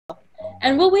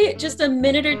And we'll wait just a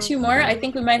minute or two more. I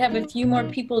think we might have a few more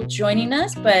people joining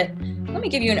us, but let me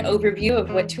give you an overview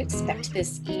of what to expect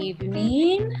this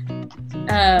evening.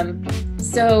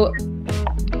 So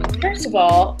first of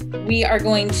all, we are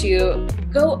going to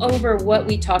go over what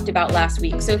we talked about last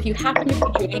week. So if you happen to be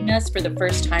joining us for the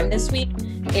first time this week,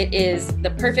 it is the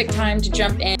perfect time to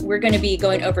jump in. We're going to be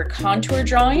going over contour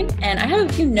drawing, and I have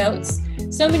a few notes.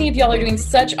 So many of y'all are doing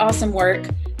such awesome work,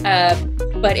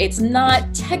 but it's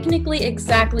not technically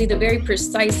exactly the very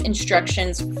precise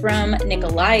instructions from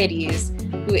Nicolaides,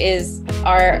 who is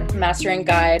our master and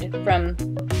guide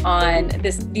on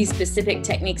these specific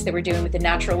techniques that we're doing with the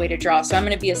natural way to draw. So I'm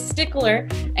going to be a stickler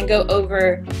and go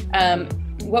over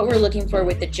what we're looking for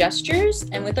with the gestures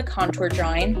and with the contour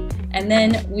drawing. And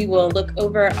then we will look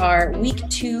over our week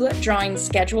 2 drawing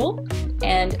schedule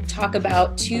and talk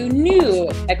about 2 new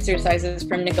exercises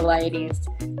from Nicolaides.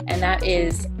 And that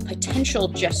is potential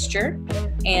gesture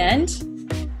and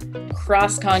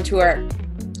cross contour.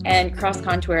 And cross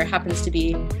contour happens to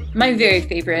be my very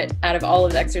favorite out of all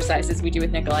of the exercises we do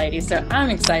with Nicolaides. So I'm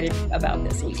excited about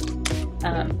this week.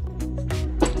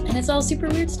 And it's all super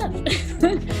weird stuff.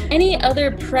 Any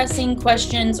other pressing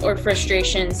questions or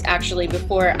frustrations actually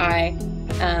before I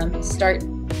start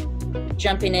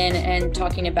jumping in and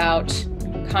talking about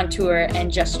contour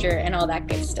and gesture and all that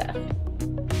good stuff?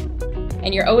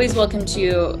 And you're always welcome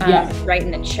to write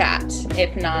in the chat,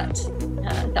 if not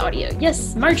the audio.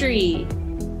 Yes, Marjorie.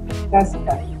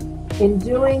 Jessica, in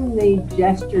doing the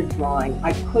gesture drawing,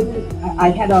 I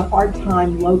had a hard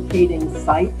time locating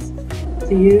sites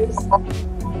to use.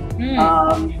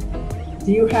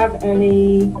 Do you have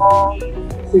any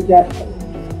suggestions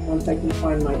once I can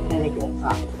find my pen again?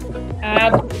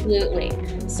 Absolutely.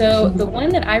 So the one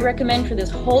that I recommend for this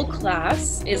whole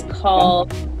class is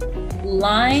called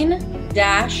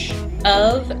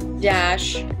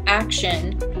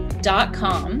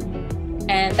line-of-action.com.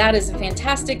 And that is a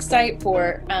fantastic site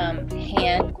for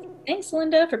hand. Thanks,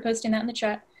 Linda, for posting that in the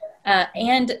chat.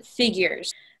 And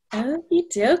figures. Okie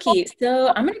dokie. So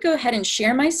I'm going to go ahead and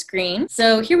share my screen.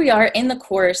 So here we are in the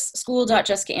course,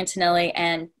 School.Jessica Antonelli,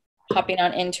 and hopping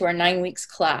on into our 9 weeks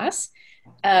class.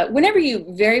 Whenever you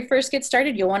very first get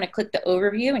started, you'll want to click the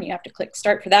overview, and you have to click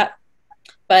start for that.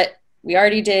 But we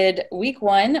already did week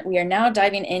 1. We are now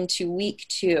diving into week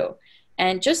 2.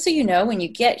 And just so you know, when you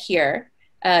get here,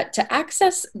 to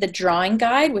access the drawing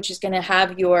guide, which is going to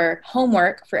have your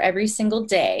homework for every single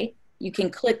day, you can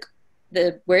click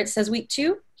where it says week 2.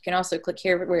 You can also click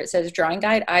here where it says drawing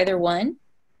guide. Either one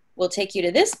will take you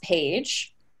to this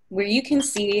page where you can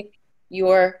see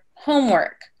your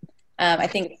homework. I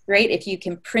think it's great if you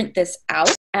can print this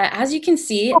out. As you can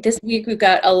see, this week we've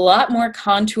got a lot more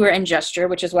contour and gesture,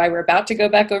 which is why we're about to go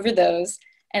back over those.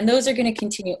 And those are going to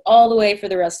continue all the way for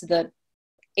the rest of the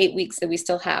 8 weeks that we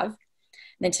still have. And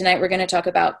then tonight we're going to talk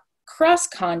about cross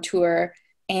contour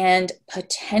and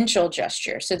potential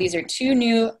gesture. So these are 2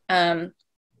 new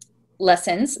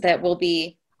lessons that we'll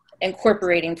be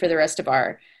incorporating for the rest of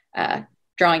our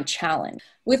drawing challenge.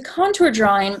 With contour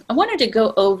drawing, I wanted to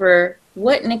go over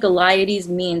what Nicolaides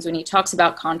means when he talks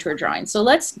about contour drawing. So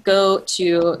let's go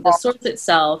to the source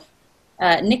itself,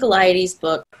 Nicolaides'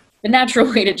 book, The Natural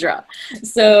Way to Draw.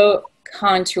 So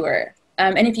contour.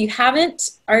 And if you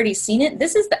haven't already seen it,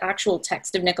 this is the actual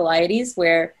text of Nicolaides,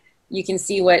 where you can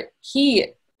see what he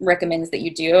recommends that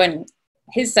you do. And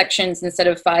his sections, instead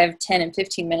of 5, 10, and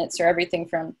 15 minutes, are everything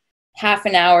from half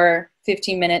an hour,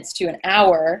 15 minutes to an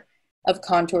hour of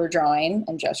contour drawing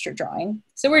and gesture drawing.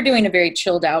 So we're doing a very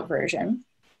chilled out version.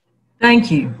 Thank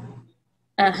you.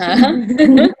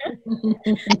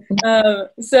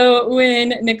 So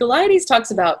when Nicolaides talks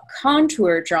about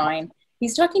contour drawing,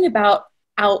 he's talking about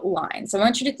outline. So I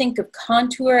want you to think of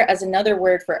contour as another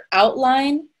word for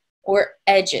outline or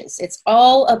edges. It's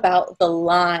all about the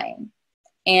line.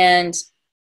 And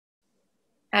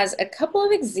as a couple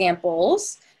of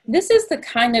examples, this is the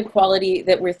kind of quality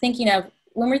that we're thinking of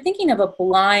when we're thinking of a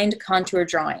blind contour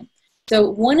drawing. So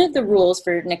one of the rules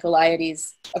for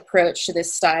Nicolaides' approach to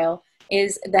this style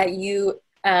is that you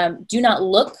do not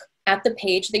look at the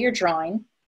page that you're drawing.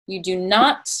 You do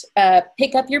not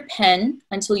pick up your pen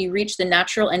until you reach the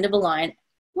natural end of a line.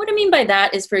 What I mean by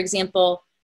that is, for example,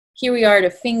 here we are at a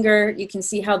finger. You can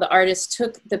see how the artist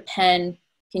took the pen,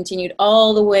 continued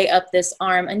all the way up this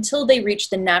arm until they reached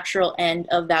the natural end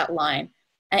of that line.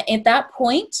 At that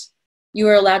point, you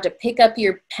are allowed to pick up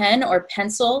your pen or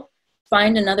pencil,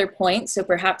 find another point. So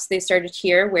perhaps they started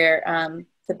here where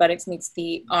the buttocks meets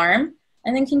the arm,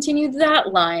 and then continue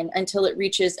that line until it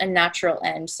reaches a natural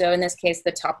end. So in this case,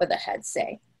 the top of the head,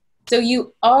 say. So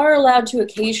you are allowed to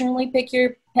occasionally pick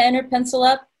your pen or pencil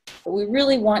up, but we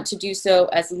really want to do so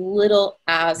as little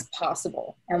as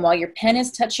possible. And while your pen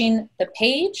is touching the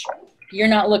page, you're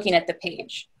not looking at the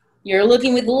page. You're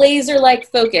looking with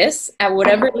laser-like focus at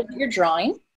whatever it is you're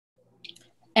drawing.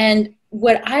 And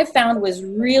what I found was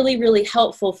really, really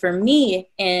helpful for me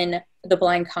in the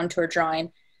blind contour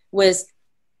drawing was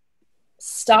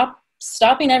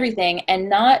stopping everything and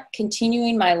not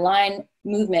continuing my line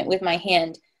movement with my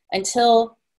hand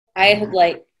until I had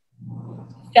like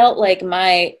felt like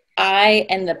my eye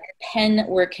and the pen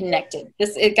were connected.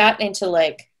 It got into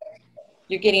like,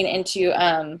 you're getting into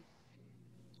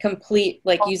complete,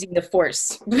 like using the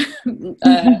force kind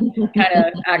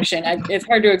of action. It's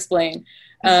hard to explain.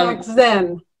 It's like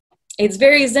Zen. It's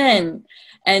very Zen.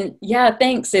 And yeah,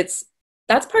 thanks.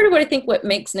 That's part of what I think what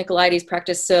makes Nicolaides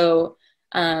practice so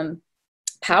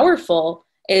powerful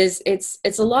is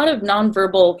it's a lot of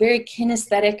nonverbal, very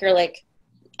kinesthetic, or like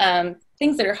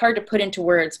things that are hard to put into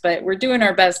words, but we're doing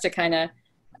our best to kind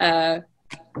of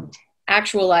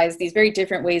actualize these very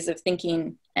different ways of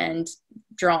thinking and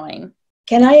drawing.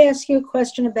 Can I ask you a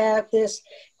question about this?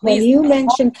 Please. When you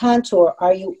mention contour,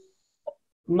 are you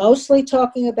mostly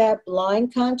talking about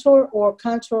blind contour or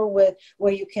contour with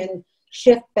where you can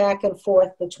shift back and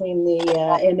forth between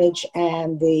the image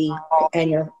and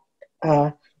your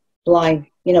blind,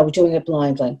 doing it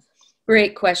blindly?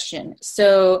 Great question.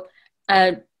 So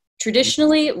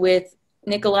traditionally with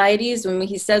Nicolaides, when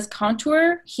he says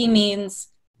contour, he means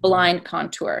blind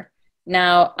contour.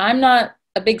 Now, I'm not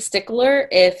a big stickler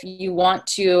if you want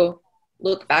to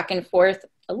look back and forth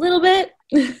a little bit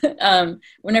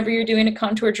whenever you're doing a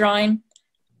contour drawing,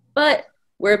 but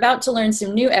we're about to learn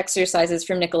some new exercises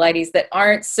from Nicolaides that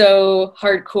aren't so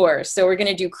hardcore. So we're going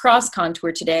to do cross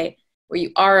contour today, where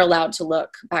you are allowed to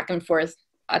look back and forth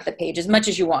at the page as much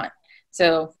as you want.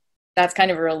 So that's kind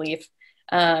of a relief.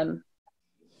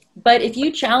 But if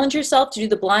you challenge yourself to do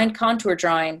the blind contour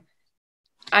drawing,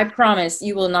 I promise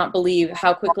you will not believe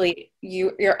how quickly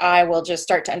your eye will just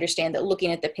start to understand that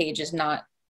looking at the page is not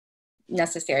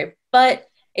necessary. But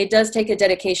it does take a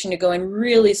dedication to going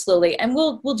really slowly, and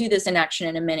we'll do this in action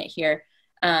in a minute here,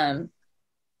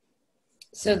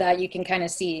 so that you can kind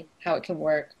of see how it can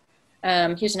work.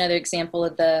 Here's another example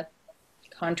of the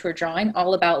contour drawing,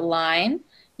 all about line.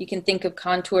 You can think of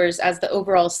contours as the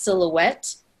overall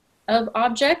silhouette of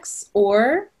objects,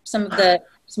 or some of the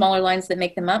smaller lines that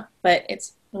make them up, but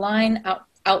it's line,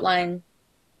 outline.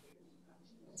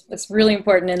 It's really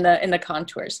important in the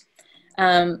contours.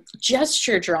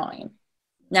 Gesture drawing.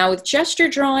 Now with gesture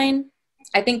drawing,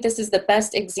 I think this is the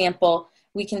best example.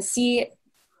 We can see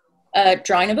a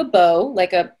drawing of a bow,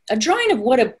 like a drawing of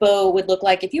what a bow would look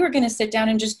like if you were going to sit down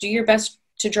and just do your best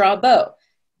to draw a bow.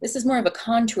 This is more of a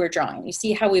contour drawing. You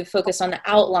see how we focus on the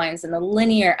outlines and the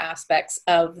linear aspects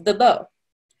of the bow.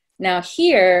 Now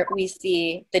here we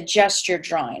see the gesture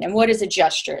drawing. And what is a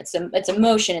gesture? It's a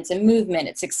motion, it's a movement,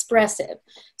 it's expressive.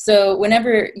 So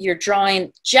whenever you're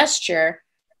drawing gesture,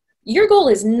 your goal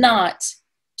is not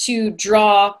to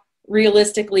draw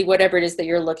realistically whatever it is that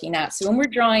you're looking at. So when we're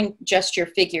drawing gesture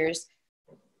figures,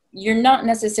 you're not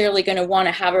necessarily going to want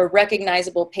to have a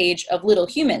recognizable page of little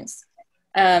humans.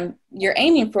 You're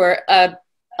aiming for an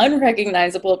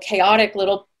unrecognizable, chaotic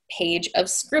little page of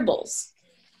scribbles,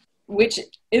 which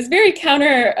is very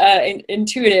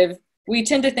counterintuitive. We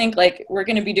tend to think like we're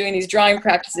going to be doing these drawing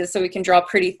practices so we can draw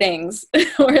pretty things,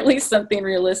 or at least something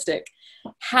realistic.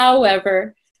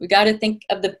 However, we got to think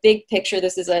of the big picture.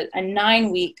 This is a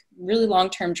 9-week, really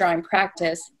long-term drawing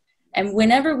practice. And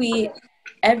whenever we,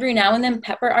 every now and then,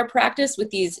 pepper our practice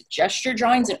with these gesture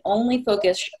drawings and only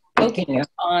focus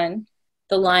on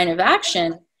the line of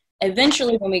action,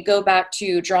 eventually when we go back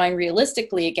to drawing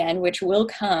realistically again, which will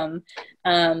come,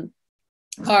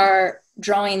 our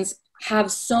drawings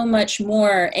have so much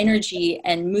more energy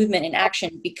and movement and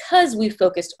action because we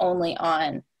focused only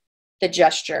on the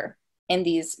gesture in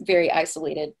these very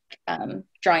isolated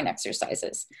drawing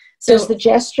exercises. So does the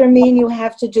gesture mean you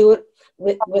have to do it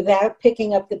without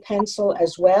picking up the pencil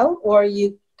as well, or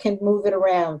you can move it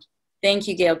around? Thank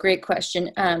you, Gail. Great question.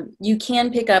 You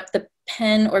can pick up the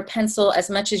pen or pencil as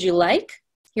much as you like.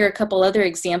 Here are a couple other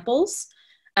examples.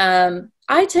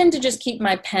 I tend to just keep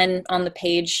my pen on the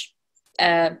page.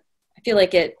 I feel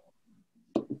like it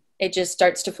just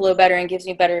starts to flow better and gives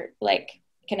me better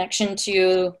connection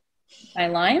to my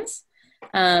lines.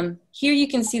 Here you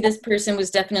can see this person was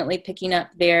definitely picking up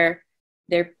their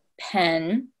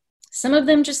pen. Some of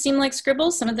them just seem like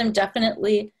scribbles. Some of them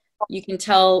definitely, you can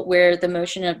tell where the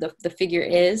motion of the figure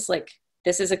is. Like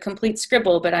this is a complete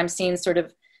scribble, but I'm seeing sort of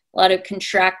a lot of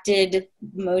contracted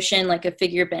motion, like a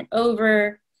figure bent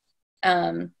over.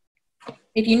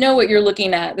 if you know what you're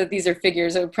looking at, that these are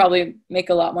figures, it would probably make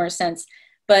a lot more sense.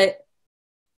 But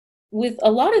with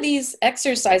a lot of these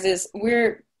exercises,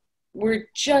 we're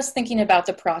just thinking about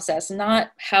the process,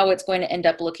 not how it's going to end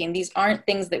up looking. These aren't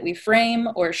things that we frame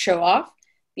or show off.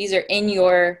 These are in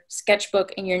your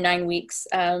sketchbook in your 9 weeks,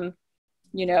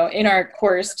 you know, in our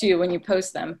course too, when you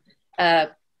post them.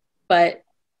 But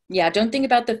yeah, don't think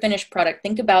about the finished product.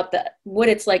 Think about what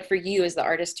it's like for you as the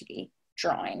artist to be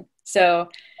drawing. So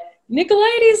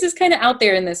Nicolaides is kind of out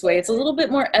there in this way. It's a little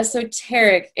bit more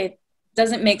esoteric. It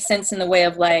doesn't make sense in the way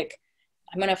of like,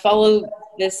 I'm going to follow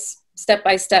this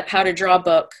step-by-step how to draw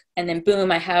book, and then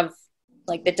boom, I have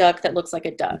like the duck that looks like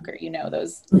a duck, or, you know,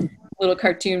 those little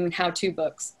cartoon how-to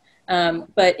books.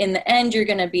 But in the end, you're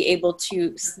going to be able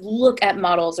to look at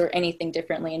models or anything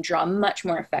differently and draw much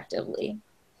more effectively.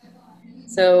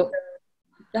 So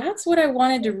that's what I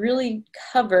wanted to really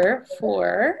cover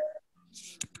for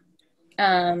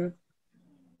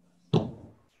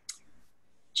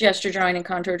gesture drawing and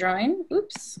contour drawing.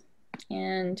 Oops.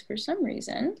 And for some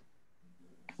reason,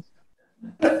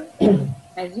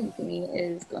 my Zoom thingy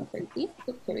is going crazy.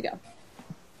 Oops, here we go.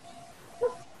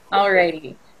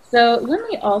 Alrighty. So let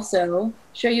me also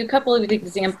show you a couple of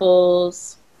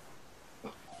examples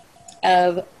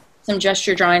of some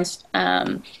gesture drawings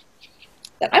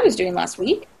that I was doing last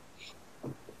week,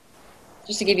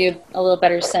 just to give you a little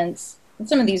better sense. And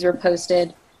some of these were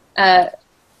posted.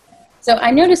 So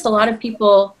I noticed a lot of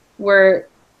people were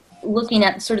looking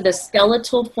at sort of the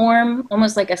skeletal form,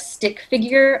 almost like a stick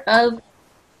figure of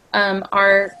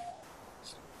our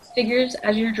figures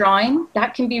as you're drawing.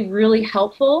 That can be really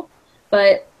helpful,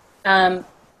 but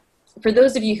for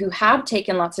those of you who have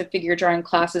taken lots of figure drawing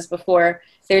classes before,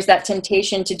 there's that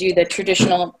temptation to do the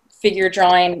traditional figure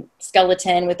drawing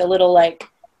skeleton with a little like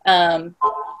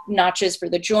notches for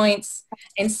the joints.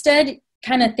 Instead,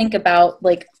 kind of think about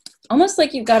like almost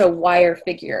like you've got a wire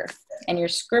figure and you're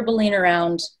scribbling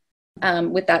around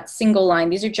with that single line.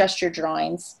 These are gesture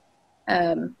drawings.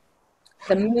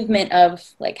 The movement of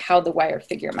like how the wire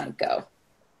figure might go.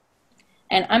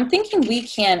 And I'm thinking we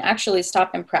can actually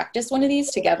stop and practice one of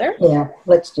these together. Yeah,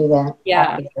 let's do that.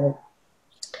 Yeah.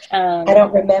 I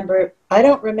don't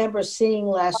remember seeing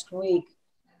last week.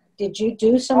 Did you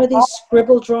do some of these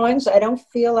scribble drawings? I don't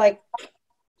feel like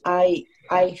I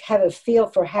have a feel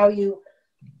for how you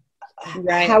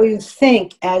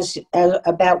think as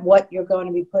about what you're going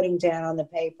to be putting down on the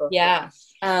paper. Yeah.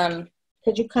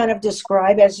 Could you kind of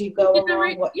describe as you go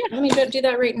along? Yeah, let me do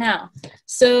that right now.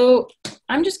 So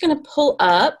I'm just going to pull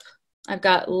up. I've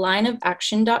got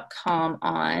lineofaction.com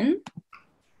on.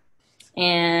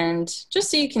 And just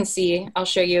so you can see, I'll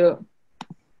show you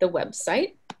the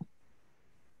website.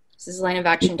 This is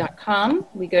lineofaction.com.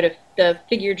 We go to the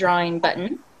figure drawing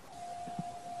button.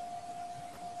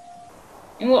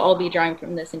 And we'll all be drawing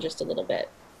from this in just a little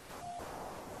bit.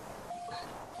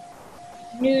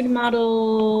 Nude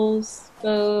models,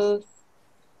 both.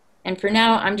 And for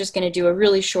now, I'm just going to do a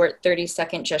really short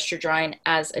 30-second gesture drawing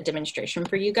as a demonstration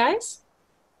for you guys.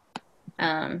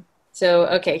 So,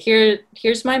 okay,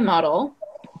 here's my model.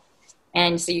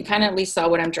 And so you kind of at least saw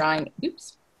what I'm drawing.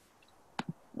 Oops.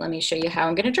 Let me show you how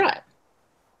I'm going to draw it.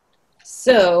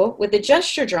 So with the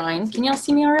gesture drawing, can y'all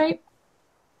see me all right?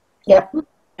 Yep.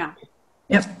 Yeah.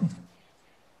 Yep.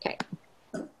 Okay.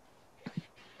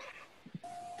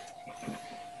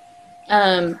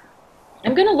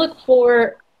 I'm going to look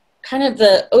for kind of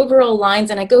the overall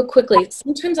lines, and I go quickly.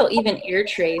 Sometimes I'll even air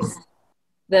trace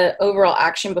the overall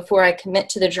action before I commit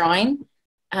to the drawing.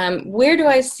 Where do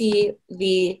I see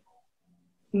the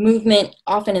movement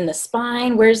often in the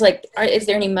spine? Where's like, is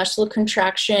there any muscle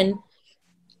contraction?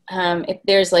 If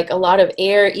there's like a lot of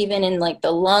air, even in like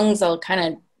the lungs, I'll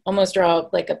kind of almost draw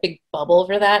like a big bubble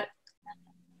for that.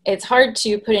 It's hard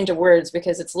to put into words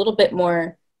because it's a little bit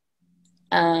more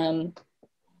kinesthetic.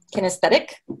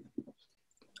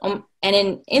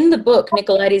 And in the book,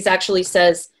 Nicolaides actually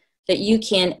says that you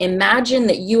can imagine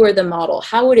that you are the model.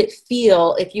 How would it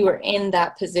feel if you were in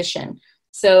that position?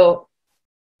 So,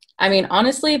 I mean,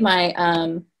 honestly,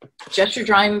 my gesture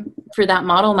drawing for that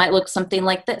model might look something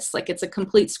like this. Like it's a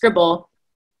complete scribble,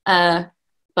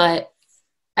 but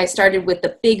I started with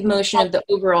the big motion of the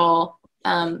overall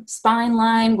spine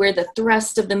line where the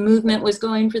thrust of the movement was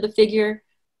going for the figure,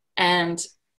 and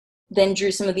then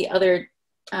drew some of the other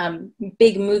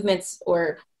big movements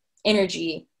or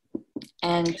energy,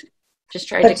 and just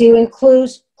tried to. But do you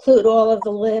include all of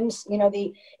the limbs? You know,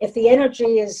 if the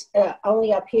energy is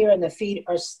only up here and the feet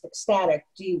are static,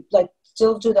 do you like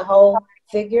still do the whole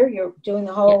figure? You're doing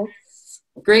the whole. Yes.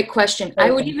 Great question. Okay.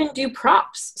 I would even do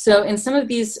props. So in some of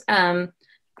these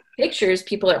pictures,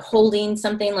 people are holding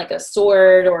something like a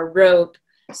sword or a rope.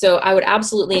 So I would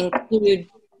absolutely include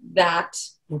that,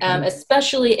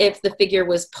 especially if the figure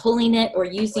was pulling it or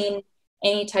using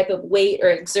any type of weight or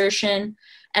exertion.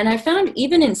 And I found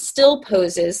even in still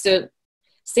poses, so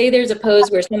say there's a pose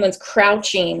where someone's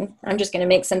crouching, I'm just going to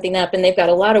make something up, and they've got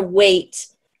a lot of weight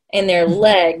in their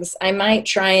legs, I might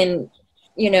try and,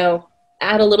 you know,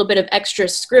 add a little bit of extra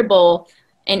scribble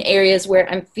in areas where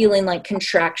I'm feeling like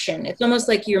contraction. It's almost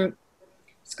like you're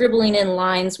scribbling in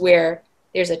lines where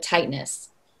there's a tightness.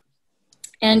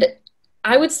 And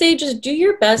I would say just do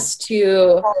your best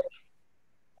to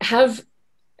have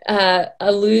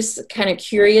a loose, kind of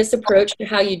curious approach to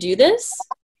how you do this,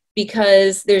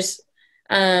 because there's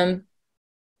no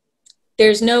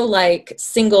like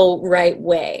single right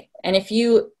way. And if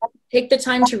you take the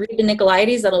time to read the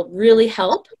Nicolaides, that'll really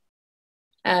help.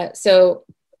 So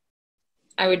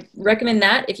I would recommend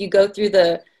that if you go through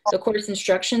the course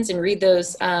instructions and read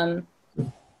those, the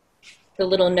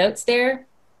little notes there.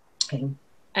 Okay.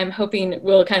 I'm hoping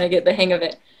we'll kind of get the hang of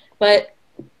it. But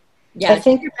yeah, I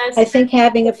think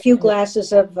having a few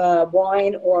glasses of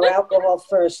wine or alcohol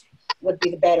first would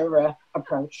be the better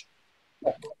approach.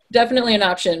 Definitely an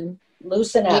option.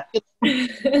 Loosen up.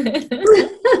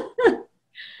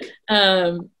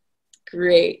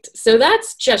 Great. So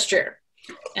that's gesture.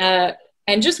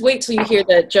 And just wait till you hear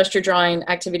the gesture drawing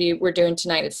activity we're doing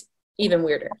tonight. It's even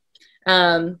weirder.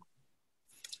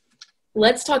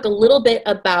 Let's talk a little bit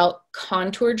about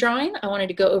contour drawing. I wanted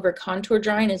to go over contour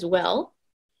drawing as well.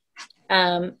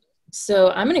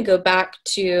 So I'm going to go back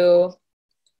to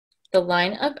the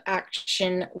Line of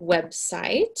Action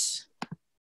website.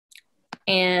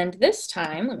 And this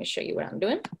time, let me show you what I'm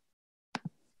doing.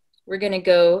 We're going to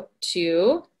go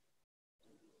to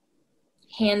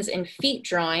hands and feet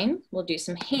drawing. We'll do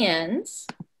some hands.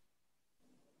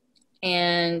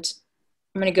 And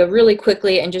I'm going to go really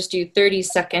quickly and just do 30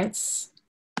 seconds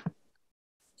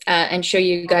and show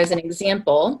you guys an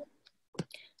example.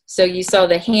 So you saw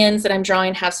the hands that I'm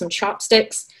drawing have some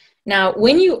chopsticks. Now,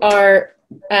 when you are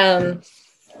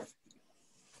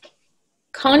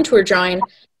contour drawing,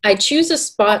 I choose a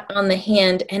spot on the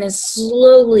hand and as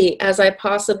slowly as I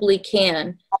possibly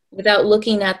can, without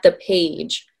looking at the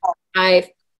page,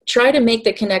 I try to make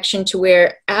the connection to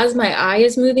where, as my eye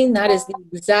is moving, that is the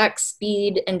exact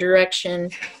speed and direction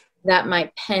that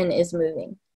my pen is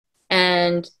moving.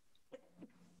 And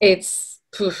it's,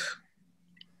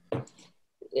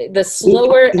 the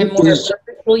slower and more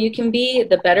purposeful you can be,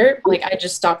 the better. Like I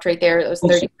just stopped right there. It was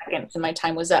 30 seconds and my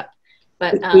time was up.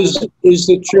 But is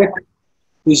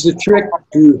the trick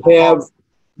to have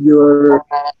your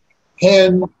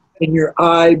pen and your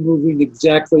eye moving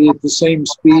exactly at the same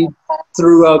speed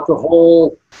throughout the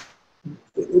whole?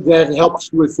 That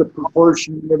helps with the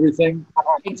proportion and everything.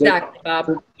 Exactly,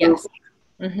 Bob. Yes.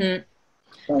 Mm-hmm.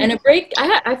 And a break.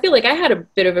 I feel like I had a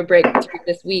bit of a breakthrough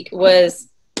this week. Was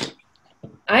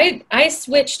I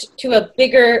switched to a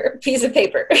bigger piece of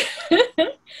paper.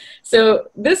 So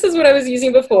this is what I was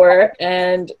using before,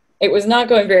 and it was not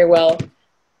going very well.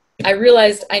 I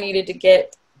realized I needed to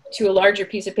get to a larger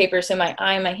piece of paper so my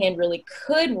eye and my hand really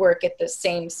could work at the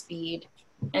same speed.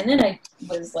 And then I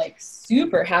was like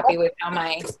super happy with how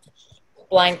my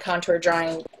blind contour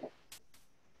drawing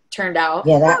turned out.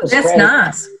 Yeah, that's great.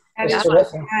 Nice. That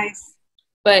is nice.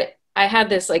 But I had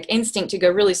this like instinct to go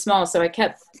really small, so I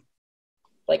kept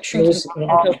like shrinking.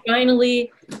 So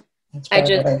finally, I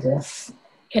just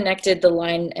connected the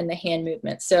line and the hand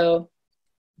movement. So,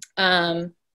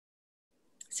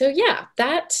 so yeah,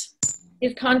 that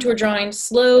is contour drawing.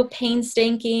 Slow,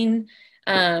 painstaking,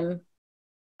 not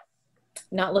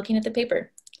looking at the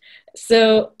paper.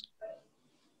 So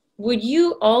would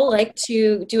you all like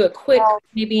to do a quick,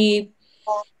 maybe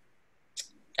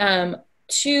 2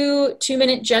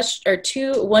 1-minute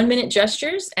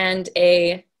gestures and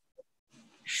a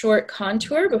short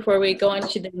contour before we go on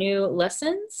to the new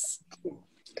lessons?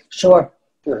 Sure.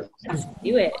 Let's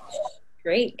do it.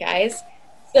 Great, guys.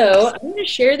 So I'm going to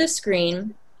share the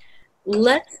screen.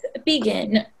 Let's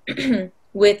begin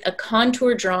with a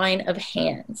contour drawing of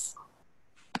hands.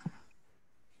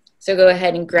 So go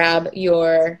ahead and grab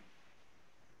your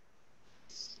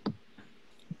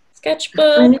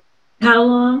sketchbook. How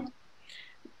long?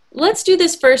 Let's do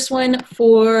this first one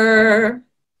for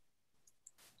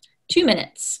 2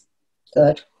 minutes.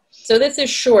 Good. So this is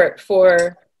short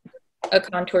for a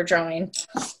contour drawing.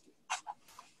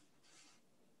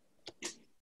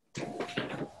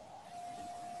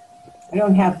 I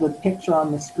don't have the picture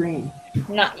on the screen.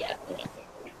 Not yet.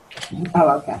 Oh,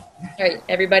 okay. All right,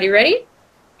 everybody ready?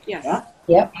 Yes.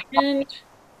 Yeah. And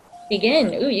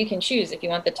begin. Ooh, you can choose if you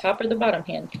want the top or the bottom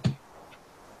hand.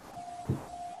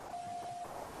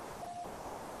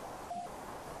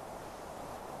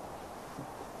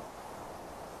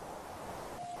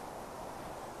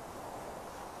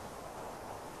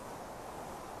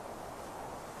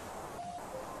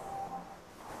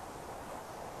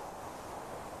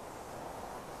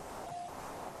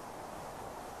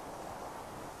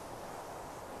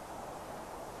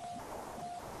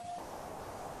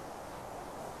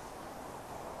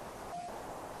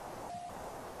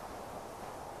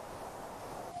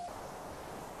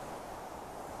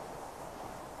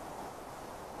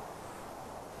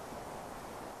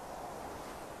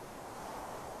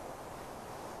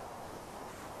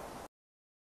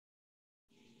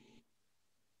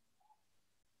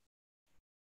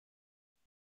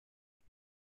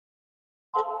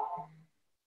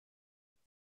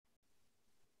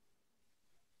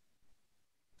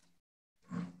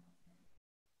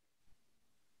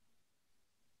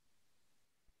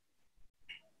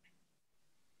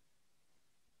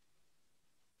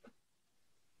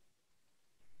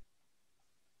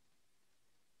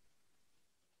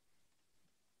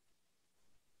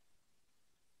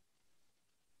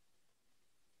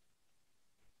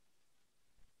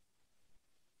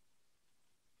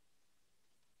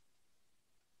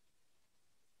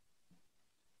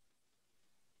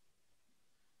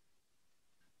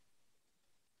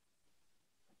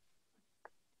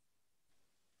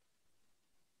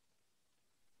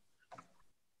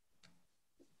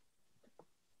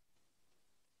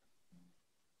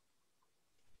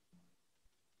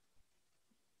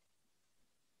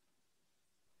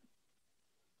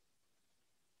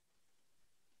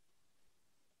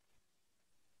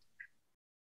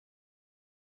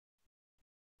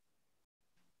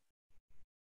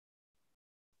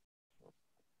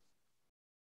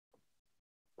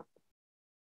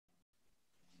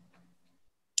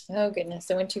 Oh goodness,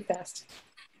 I went too fast.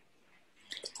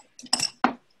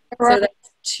 So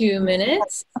that's 2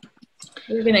 minutes.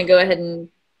 We're gonna go ahead and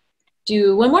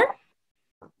do one more.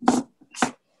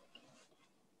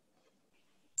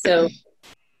 So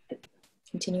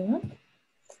continue on.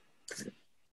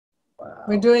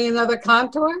 We're doing another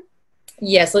contour?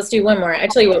 Yes, let's do one more. I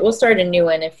tell you what, we'll start a new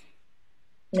one if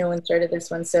no one started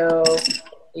this one. So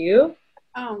you?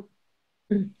 Oh.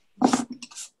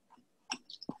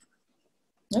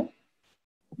 No,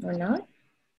 or not.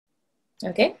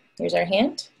 Okay, here's our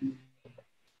hand.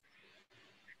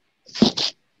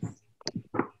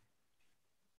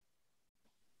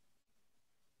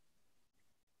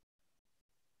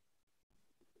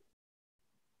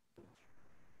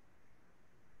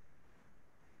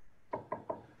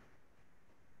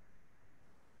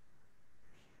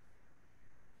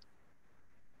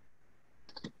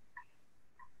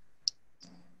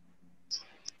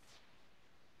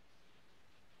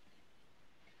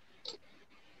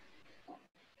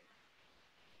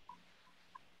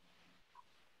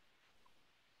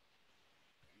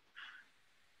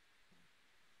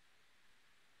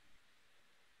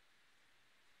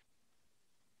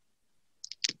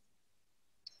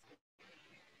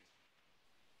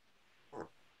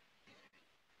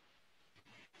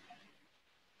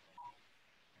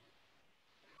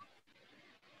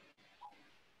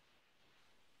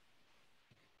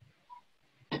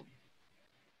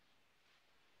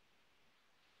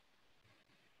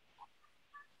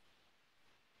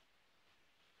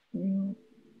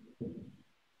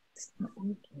 It's not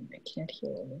working. I can't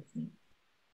hear anything.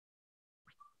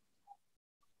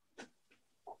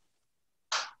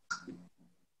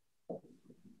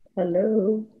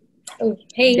 Hello. Oh,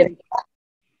 hey.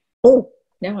 Oh,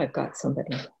 now I've got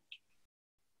somebody.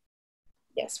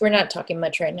 Yes, we're not talking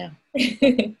much right now.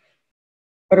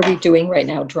 What are we doing right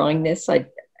now? Drawing this?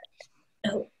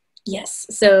 Oh, yes.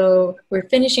 So we're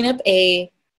finishing up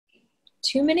a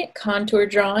 2-minute contour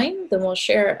drawing. Then we'll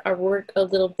share our work a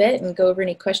little bit and go over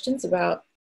any questions about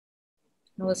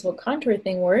how this whole contour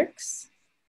thing works.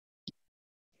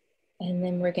 And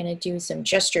then we're going to do some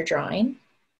gesture drawing.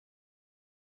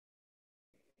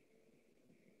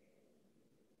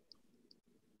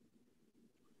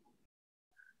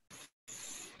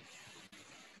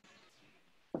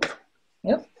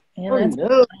 Yep. And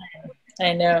no.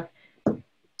 I know.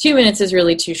 2 minutes is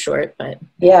really too short, but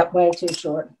Yeah, way too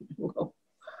short.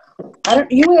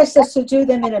 You asked us to do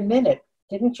them in a minute,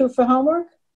 didn't you, for homework?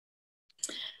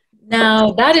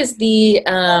 now that is the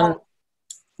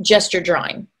gesture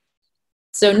drawing.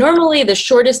 So normally the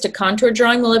shortest a contour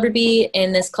drawing will ever be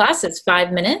in this class is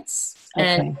 5 minutes.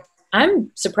 And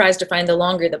I'm surprised to find the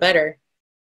longer the better,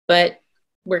 but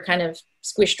we're kind of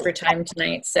squished for time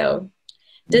tonight. So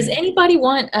does anybody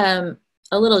want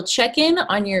a little check-in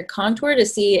on your contour to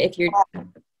see if you're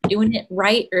doing it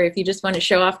right, or if you just want to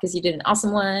show off because you did an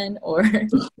awesome one? Or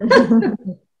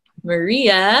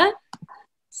Maria,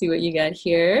 see what you got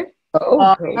here.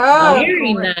 Oh,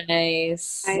 Very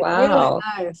nice. wow.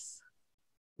 Really nice.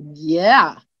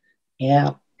 Yeah.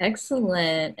 Yeah.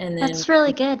 Excellent. And then That's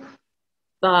really good.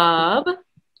 Bob,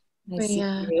 I see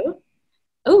you.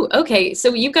 Oh, okay.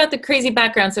 So you've got the crazy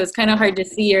background, so it's kind of hard to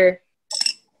see your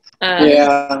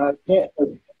Yeah,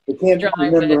 I can't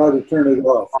drawing, remember but how to turn it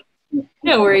off.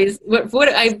 no worries. What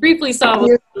I briefly saw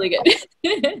was really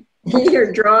good.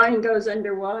 Your drawing goes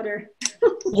underwater.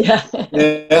 Yeah.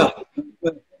 Yeah.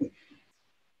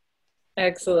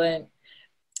 Excellent.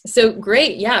 So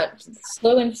great. Yeah.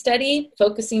 Slow and steady,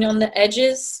 focusing on the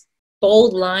edges,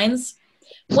 bold lines.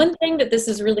 One thing that this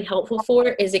is really helpful for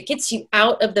is it gets you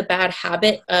out of the bad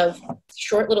habit of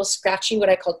short little scratchy, what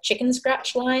I call chicken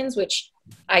scratch lines, which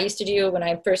I used to do when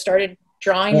I first started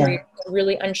drawing, where you're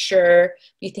really unsure.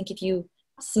 You think if you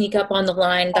sneak up on the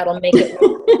line, that'll make it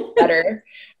look better.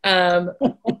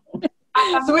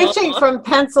 Switching from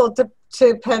pencil to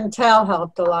Pentel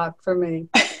helped a lot for me.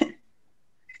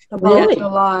 Really? The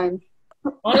line.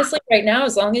 Honestly, right now,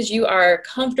 as long as you are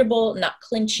comfortable, not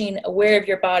clenching, aware of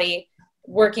your body,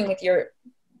 working with your,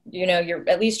 your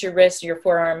at least your wrist, your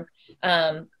forearm,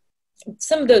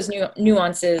 some of those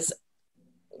nuances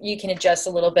you can adjust a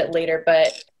little bit later.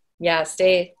 But yeah,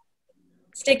 stay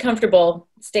comfortable,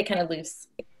 stay kind of loose.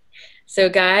 So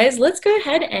guys, let's go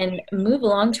ahead and move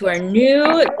along to our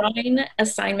new drawing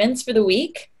assignments for the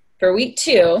week, for week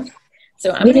 2.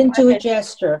 So We didn't do a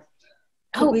gesture.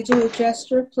 Could Oh. we do a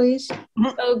gesture, please?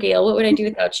 Oh, Gail, what would I do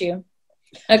without you?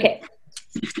 Okay.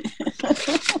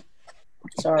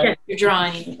 Sorry. Gesture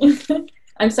drawing.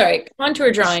 I'm sorry,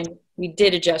 contour drawing. We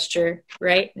did a gesture,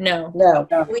 right? No. No.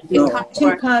 We No. can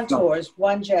Two contours,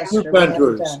 one gesture. Two we haven't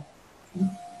contours. done.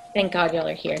 Thank God y'all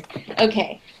are here.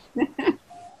 Okay.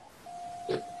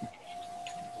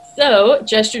 So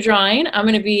gesture drawing, I'm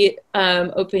going to be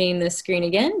opening the screen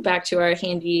again, back to our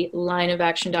handy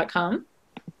lineofaction.com,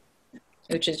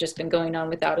 which has just been going on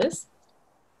without us.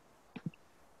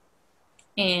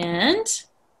 And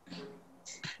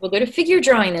we'll go to figure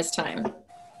drawing this time.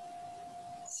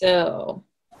 So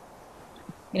I'm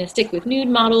going to stick with nude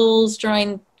models.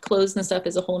 Drawing clothes and stuff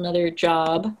is a whole nother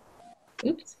job.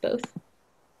 Oops, both.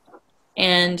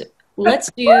 And let's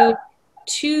do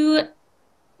 2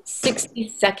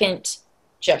 60-second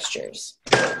gestures.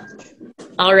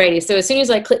 Alrighty, so as soon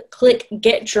as I click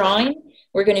get drawing,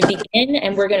 we're going to begin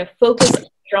and we're going to focus on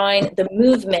drawing the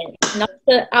movement, not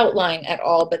the outline at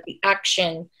all, but the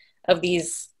action of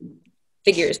these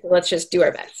figures. So let's just do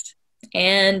our best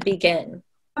and begin.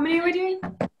 How many are we doing?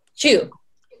 2.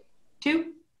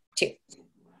 2? 2.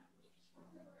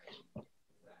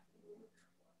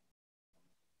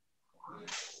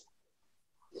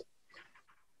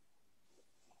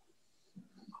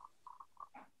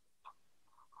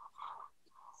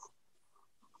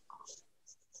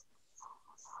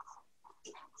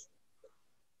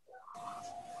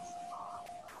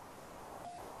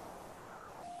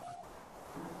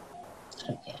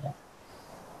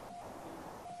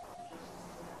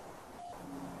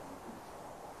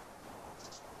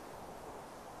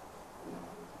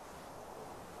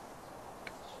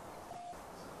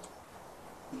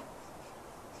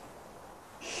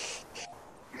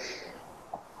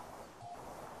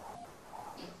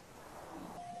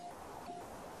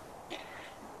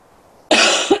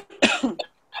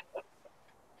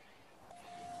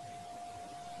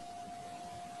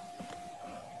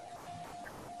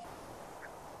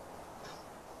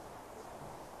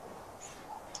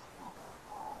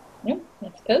 Yep,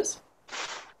 next pose.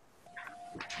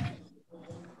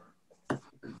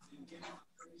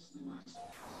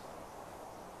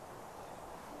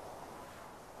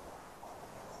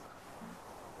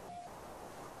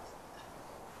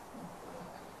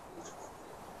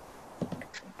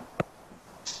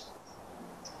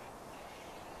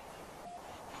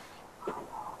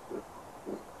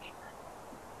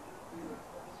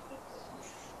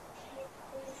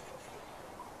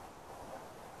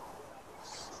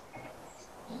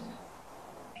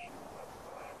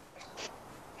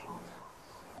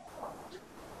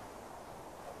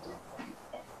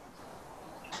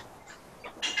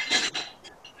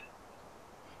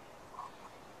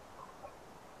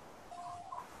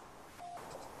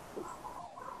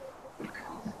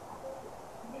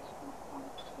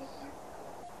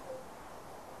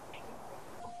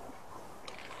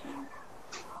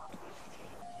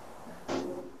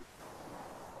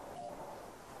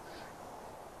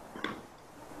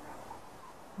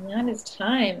 That is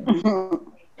time.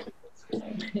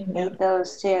 Yep,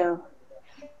 those two.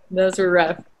 Those were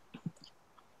rough.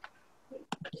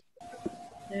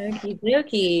 Okie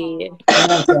dokie. I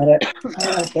don't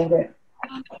get it.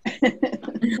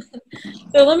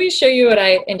 So let me show you what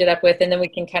I ended up with, and then we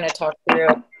can kind of talk through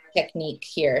technique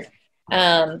here.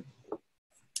 And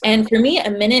for me,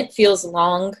 a minute feels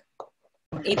long,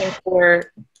 even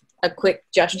for a quick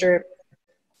gesture.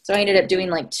 So I ended up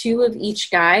doing like 2 of each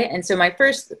guy. And so my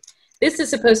first, this is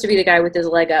supposed to be the guy with his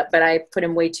leg up, but I put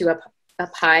him way too up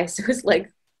high, so his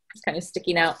leg was kind of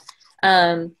sticking out.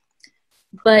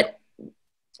 But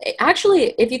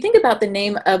actually, if you think about the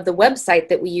name of the website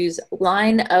that we use,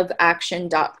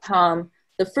 lineofaction.com,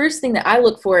 the first thing that I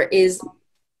look for is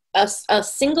a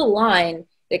single line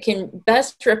that can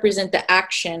best represent the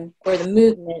action or the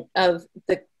movement of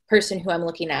the person who I'm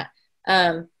looking at.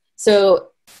 So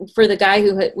for the guy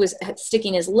who was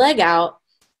sticking his leg out,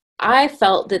 I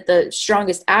felt that the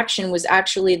strongest action was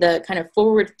actually the kind of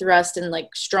forward thrust and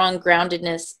like strong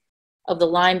groundedness of the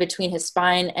line between his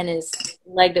spine and his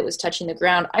leg that was touching the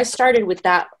ground. I started with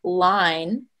that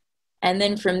line, and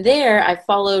then from there I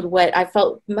followed what I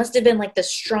felt must have been like the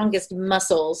strongest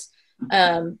muscles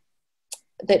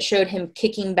that showed him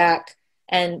kicking back,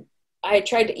 and I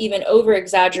tried to even over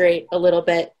exaggerate a little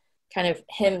bit, kind of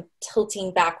him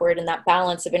tilting backward and that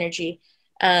balance of energy.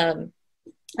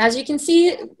 As you can see,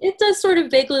 it does sort of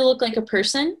vaguely look like a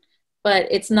person, but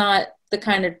it's not the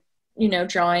kind of, you know,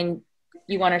 drawing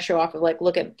you want to show off of like,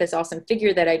 look at this awesome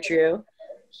figure that I drew.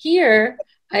 Here,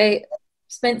 I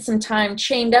spent some time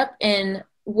chained up in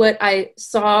what I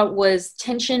saw was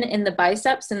tension in the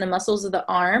biceps and the muscles of the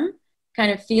arm,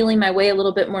 kind of feeling my way a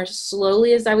little bit more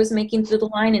slowly as I was making through the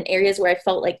line in areas where I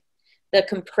felt like the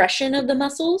compression of the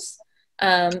muscles.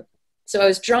 So I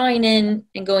was drawing in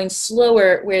and going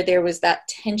slower where there was that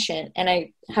tension, and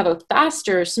I have a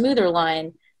faster, smoother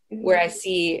line where I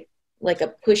see like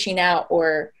a pushing out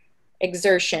or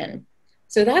exertion.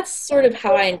 So that's sort of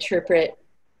how I interpret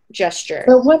gesture.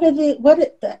 But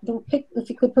if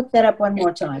you could put that up one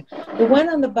more time. The one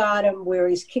on the bottom where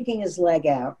he's kicking his leg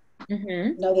out.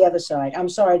 No, the other side. I'm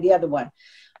sorry, the other one.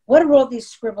 What are all these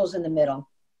scribbles in the middle?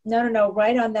 No,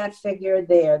 right on that figure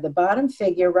there. The bottom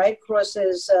figure, right across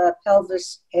his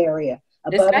pelvis area.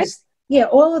 Above his, yeah,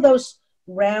 all of those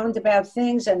roundabout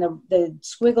things and the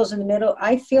squiggles in the middle.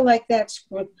 I feel like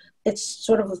it's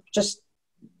sort of just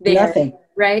there. Nothing.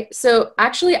 Right. So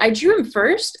actually I drew him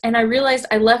first and I realized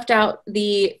I left out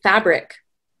the fabric.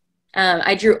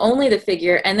 I drew only the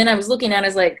figure, and then I was looking at it, I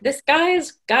was like, this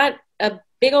guy's got a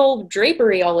big old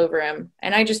drapery all over him.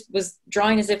 And I just was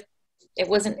drawing as if it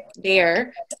wasn't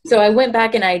there. So I went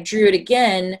back and I drew it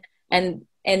again. And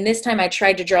this time I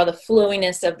tried to draw the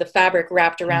flowiness of the fabric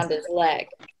wrapped around his leg.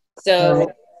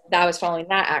 So that was following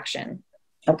that action.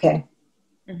 Okay.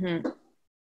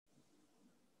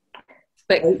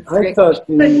 But I thought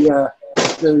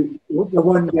the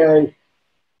one guy,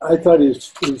 I thought his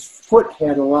foot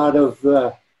had a lot of,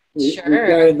 the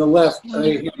guy on the left,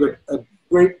 he had a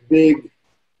great big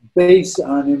base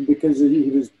on him because he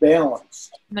was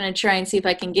balanced. I'm going to try and see if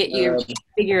I can get your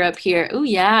figure up here. Oh,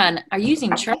 yeah. And are you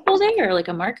using charcoal there or like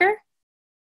a marker?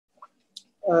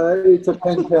 It's a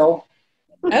Pentel.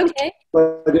 Okay.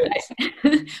 But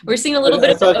we're seeing a little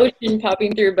bit of the ocean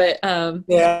popping through, but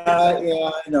yeah,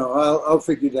 I know. I'll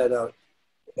figure that out.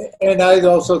 And I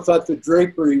also thought the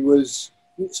drapery was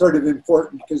sort of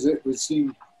important because it would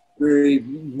seem very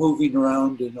moving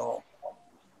around and all.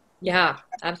 Yeah,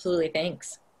 absolutely.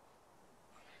 Thanks.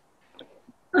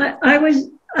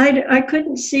 I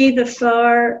couldn't see the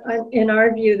far, in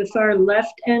our view, the far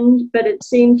left end, but it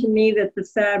seemed to me that the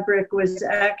fabric was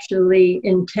actually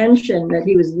in tension, that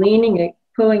he was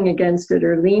pulling against it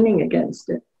or leaning against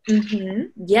it.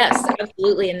 Yes,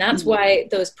 absolutely. And that's why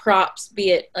those props, be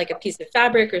it like a piece of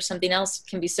fabric or something else,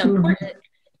 can be so important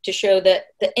to show that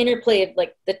the interplay of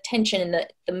like the tension and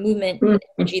the movement, the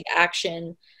energy, the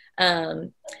action.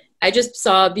 I just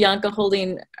saw Bianca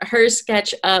holding her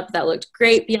sketch up. That looked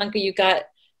great. Bianca, you got,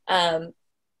 I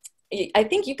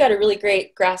think you've got a really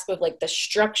great grasp of like the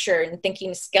structure and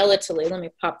thinking skeletally. Let me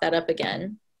pop that up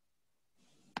again.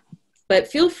 But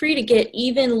feel free to get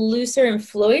even looser and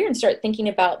flowier and start thinking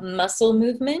about muscle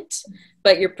movement,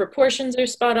 but your proportions are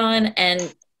spot on,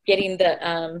 and getting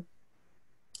the,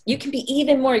 you can be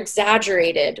even more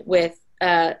exaggerated with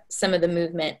some of the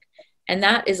movement. And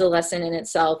that is a lesson in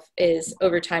itself, is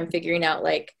over time figuring out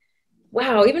like,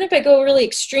 wow, even if I go really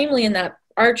extremely in that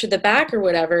arch of the back or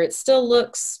whatever, it still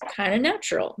looks kind of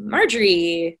natural.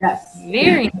 Marjorie. Yes.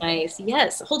 Very nice.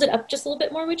 Yes. Hold it up just a little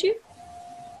bit more, would you?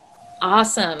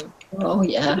 Awesome. Oh,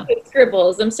 yeah.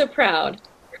 Scribbles. I'm so proud.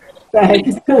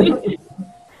 Thanks.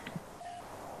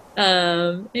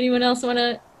 Anyone else want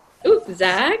to? Ooh,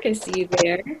 Zach, I see you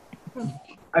there.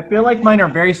 I feel like mine are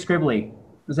very scribbly.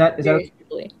 Is that Very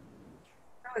scribbly.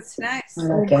 Oh, it's nice.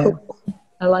 Okay.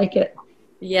 I like it.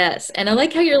 Yes, and I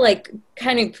like how you're like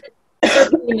kind of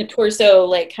circling the torso,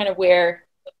 like kind of where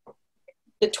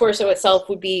the torso itself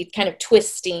would be kind of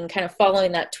twisting, kind of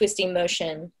following that twisting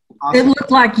motion. It looked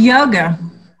like yoga.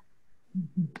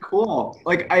 cool.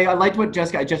 Like I liked what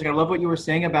Jessica, I love what you were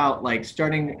saying about like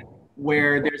starting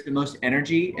where there's the most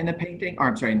energy in the painting, or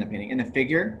I'm sorry, in the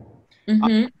figure.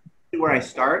 Where I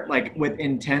start, like with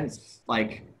intense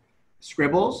like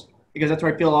scribbles, because that's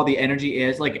where I feel all the energy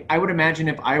is. Like I would imagine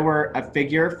if I were a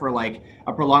figure for like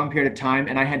a prolonged period of time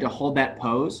and I had to hold that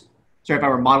pose, so if I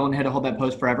were modeling and had to hold that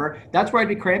pose forever, that's where I'd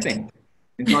be cramping.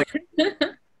 And so, like,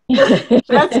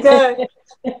 that's good.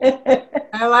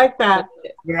 I like that.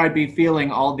 Where I'd be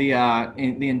feeling all the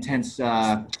intense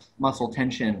muscle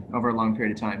tension over a long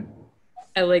period of time.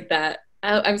 I like that.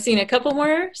 I'm seeing a couple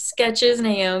more sketches,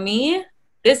 Naomi.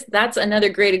 That's another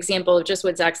great example of just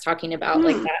what Zach's talking about,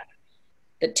 like that,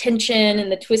 the tension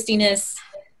and the twistiness.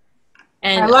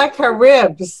 And I like her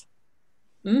ribs.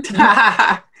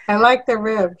 I like the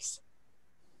ribs.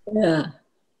 Yeah.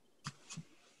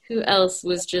 Who else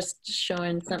was just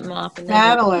showing something off? And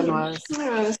Madeline was.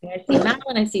 I see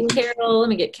Madeline. I see Carol. Let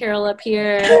me get Carol up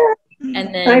here.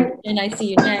 And then I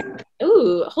see you next.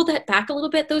 Ooh, hold that back a little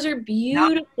bit. Those are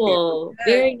beautiful.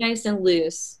 Very nice and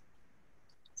loose.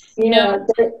 Yeah,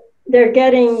 they're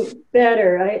getting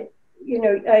better. I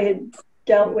had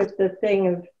dealt with the thing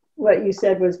of what you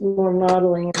said was more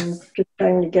modeling, and just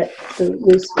trying to get the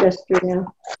loose gesture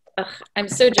now. Ugh, I'm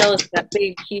so jealous of that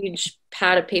big, huge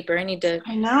pad of paper. I need to.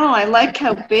 I know. I like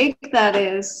how big that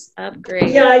is. Upgrade.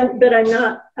 Yeah, but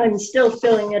I'm still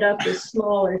filling it up with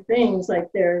smaller things,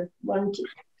 like they're 1 to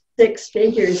 6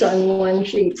 figures on one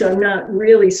sheet, so I'm not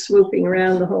really swooping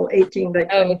around the whole 18 by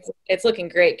 20. Oh, it's looking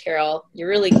great, Carol. You're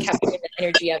really capturing the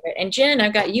energy of it. And Jen,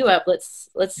 I've got you up.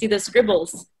 Let's see the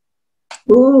scribbles.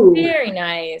 Ooh. Very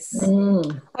nice.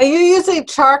 Are you using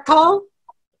charcoal?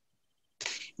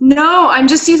 No, I'm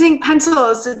just using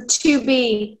pencils, a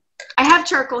 2B. I have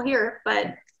charcoal here,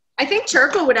 but I think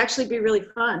charcoal would actually be really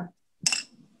fun.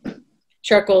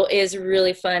 Charcoal is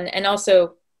really fun. And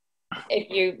also, if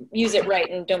you use it right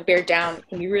and don't bear down, it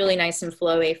can be really nice and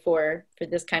flowy for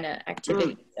this kind of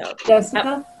activity. So,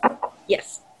 Jessica?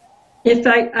 Yes. If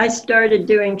I started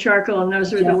doing charcoal, and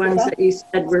those were the ones that you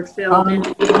said were filled in.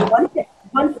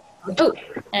 Oh,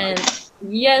 and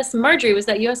yes, Marjorie, was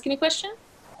that you asking a question?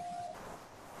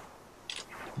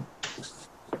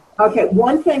 Okay,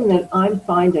 one thing that I'm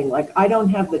finding, like I don't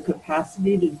have the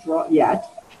capacity to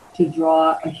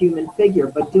draw a human figure,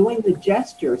 but doing the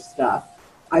gesture stuff,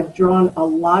 I've drawn a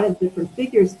lot of different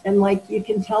figures, and like you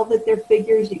can tell that they're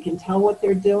figures, you can tell what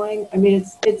they're doing. I mean,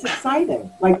 it's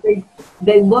exciting. Like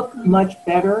they look much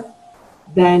better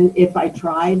than if I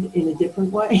tried in a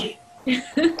different way.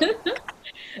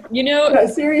 You know, no,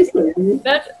 seriously,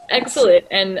 that's excellent.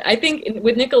 And I think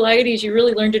with Nicolaides, you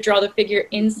really learn to draw the figure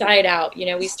inside out. You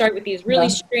know, we start with these really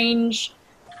strange,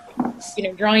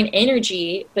 drawing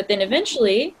energy, but then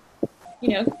eventually,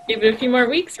 give it a few more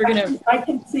weeks, we're gonna. I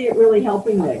can see it really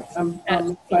helping me. I'm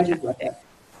excited with it.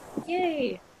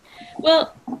 Yay!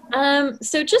 Well,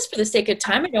 so just for the sake of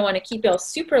time, I don't want to keep y'all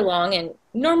super long. And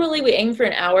normally we aim for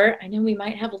an hour. I know we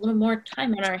might have a little more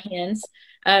time on our hands.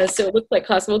 So it looks like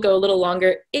class will go a little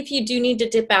longer. If you do need to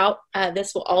dip out,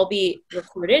 this will all be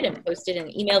recorded and posted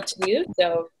and emailed to you,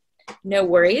 so no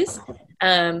worries.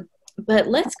 But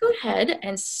let's go ahead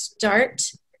and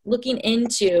start looking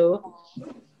into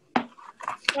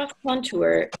cross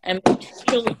contour and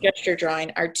potential gesture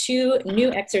drawing, our 2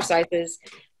 new exercises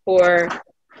for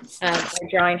our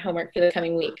drawing homework for the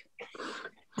coming week.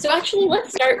 So actually,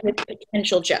 let's start with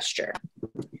potential gesture.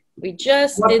 We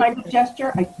just What kind of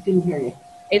gesture? I didn't hear you.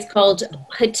 It's called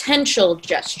potential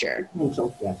gesture. Potential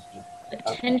gesture.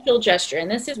 Potential gesture.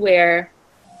 And this is where,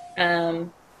 I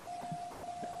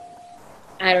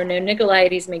don't know,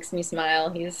 Nicolaides makes me smile.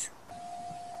 He's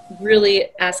really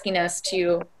asking us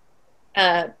to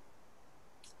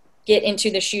get into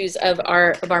the shoes of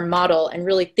our model and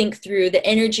really think through the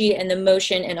energy and the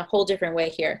motion in a whole different way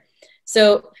here.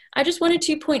 So I just wanted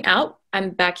to point out, I'm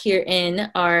back here in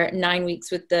our 9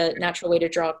 weeks with the Natural Way to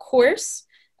Draw course.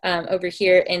 Over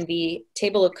here in the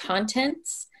table of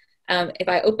contents. If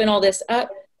I open all this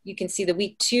up, you can see the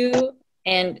week 2.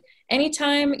 And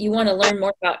anytime you want to learn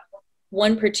more about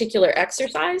one particular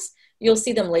exercise, you'll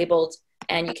see them labeled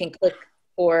and you can click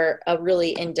for a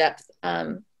really in-depth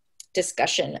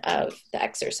discussion of the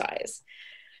exercise.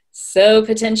 So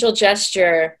potential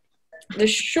gesture. The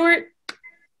short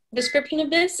description of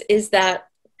this is that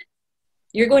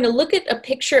you're going to look at a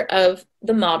picture of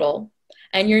the model,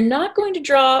 and you're not going to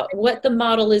draw what the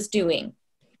model is doing.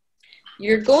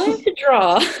 You're going to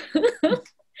draw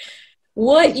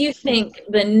what you think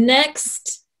the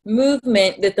next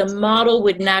movement that the model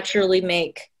would naturally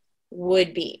make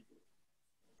would be.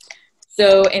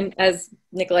 So, and as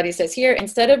Nicolaides says here,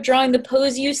 instead of drawing the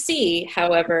pose you see,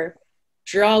 however,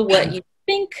 draw what you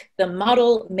think the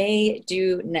model may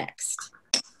do next.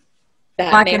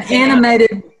 That like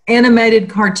an animated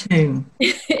cartoon.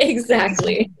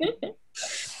 Exactly.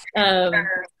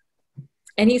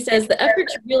 And he says the effort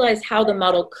to realize how the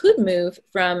model could move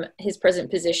from his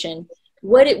present position,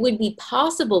 what it would be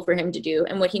possible for him to do,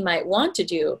 and what he might want to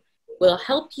do will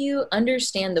help you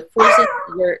understand the forces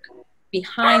at work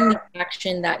behind the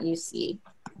action that you see.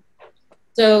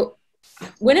 So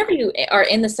whenever you are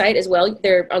in the site as well,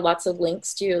 there are lots of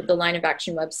links to the Line of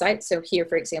Action website. So here,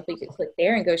 for example, you could click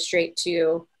there and go straight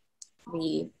to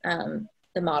the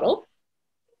model.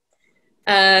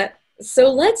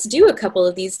 So let's do a couple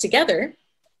of these together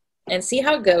and see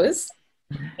how it goes.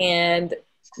 And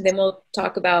then we'll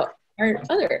talk about our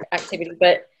other activity.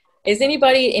 But is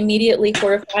anybody immediately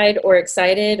horrified or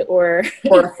excited or?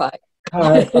 Horrified.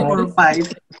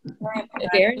 Horrified.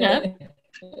 Fair enough.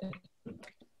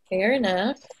 Fair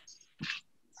enough.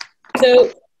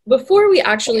 So before we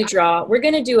actually draw, we're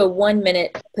going to do a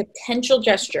 1-minute potential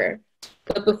gesture.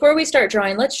 But before we start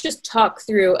drawing, let's just talk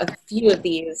through a few of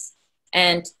these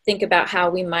and think about how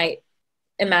we might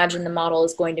imagine the model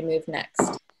is going to move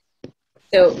next.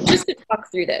 So just to talk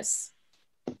through this.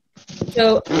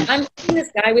 So I'm seeing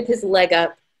this guy with his leg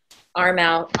up, arm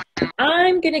out.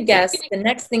 I'm going to guess the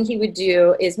next thing he would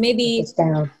do is maybe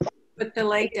Put the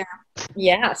leg down.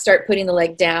 Yeah, start putting the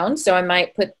leg down. So I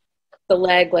might put the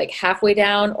leg like halfway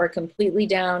down or completely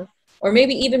down. or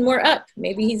maybe even more up.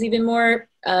 Maybe he's even more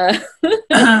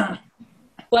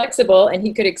flexible, and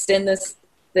he could extend this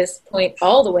point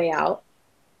all the way out.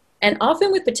 And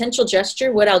often with potential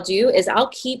gesture, what I'll do is I'll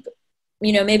keep,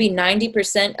 maybe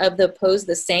 90% of the pose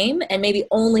the same and maybe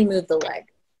only move the leg.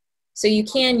 So you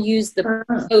can use the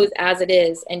pose as it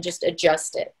is and just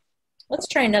adjust it. Let's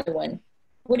try another one.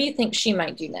 What do you think she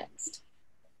might do next?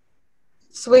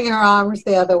 Swing her arms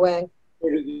the other way. Go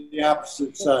to the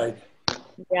opposite side.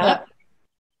 Yeah.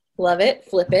 Love it.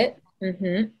 Flip it.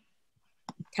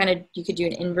 Kind of, you could do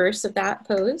an inverse of that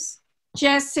pose.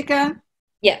 Jessica?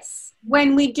 Yes.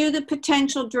 When we do the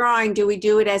potential drawing, do we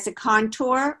do it as a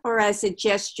contour or as a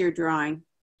gesture drawing?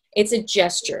 It's a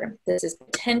gesture. This is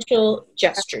potential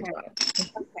gesture drawing.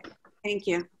 Okay. Thank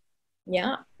you.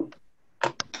 Yeah.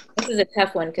 This is a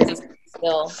tough one because he's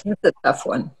still. It's a tough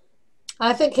one.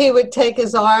 I think he would take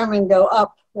his arm and go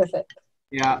up with it.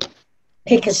 Yeah.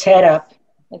 Pick his head up.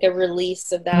 Like a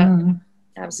release of that.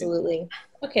 Absolutely.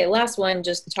 Okay, last one,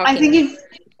 just talking. I think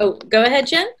oh, go ahead,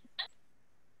 Jen.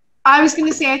 I was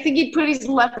going to say, I think he'd put his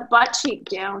left butt cheek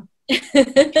down.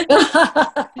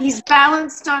 He's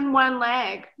balanced on one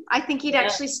leg. I think he'd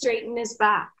actually straighten his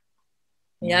back.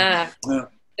 Yeah.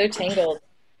 So tangled.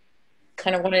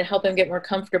 Kind of want to help him get more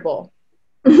comfortable.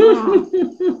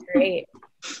 Great.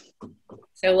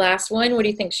 So last one, what do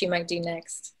you think she might do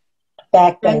next?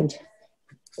 Back bend.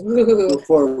 Ooh. Go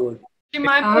forward. She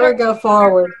might I would go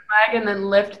forward. leg and then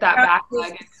lift that back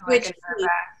leg into like an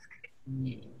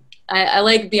arabesque. I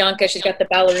like Bianca. She's got the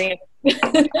ballerina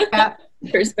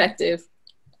perspective.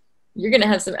 You're going to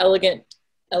have some elegant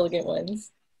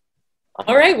ones.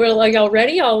 All right. Well, are y'all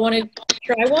ready? Y'all want to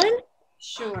try one?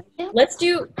 Sure. Let's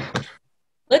do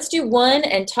one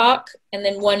and talk, and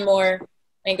then one more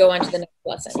and go on to the next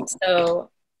lesson.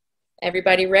 So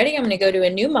everybody ready? I'm going to go to a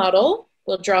new model.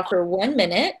 We'll draw for 1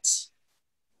 minute.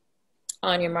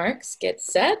 On your marks, get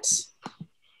set.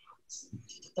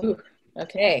 Ooh,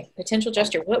 okay, potential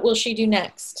gesture. What will she do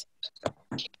next?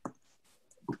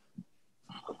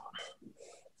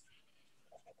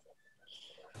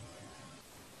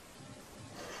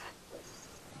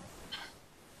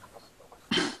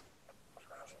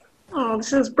 Oh,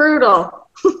 this is brutal.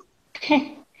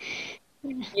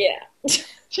 Yeah.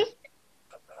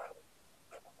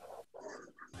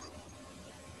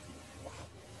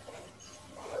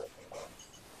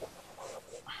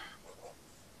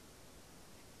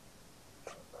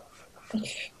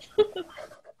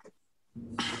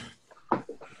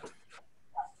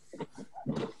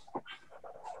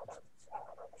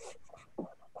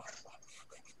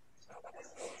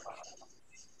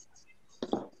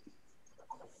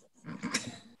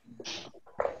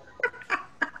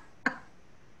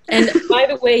 And by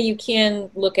the way, you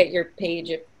can look at your page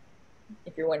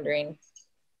if you're wondering.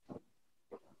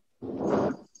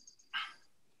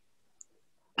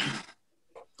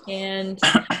 And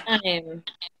I'm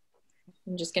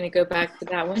just going to go back to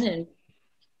that one and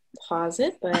pause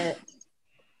it, but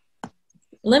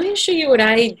let me show you what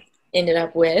I ended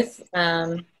up with.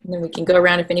 And then we can go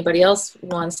around if anybody else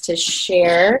wants to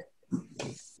share.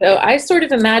 So I sort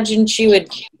of imagined she would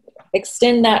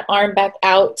extend that arm back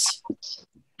out.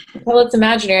 Well, it's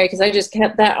imaginary because I just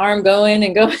kept that arm going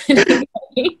and going.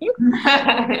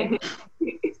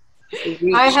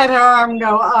 I had her arm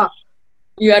go up.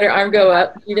 You had her arm go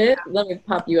up. You did? Let me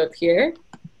pop you up here.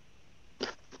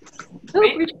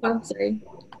 Oh, sorry.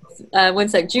 1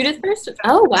 sec. Judith first.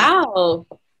 Oh, wow.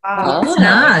 That's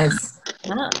nice.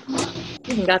 Wow.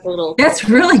 Even got the little. That's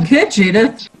really good,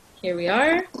 Judith. Here we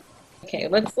are. Okay,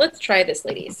 let's try this,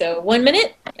 lady. So 1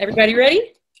 minute. Everybody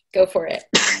ready? Go for it.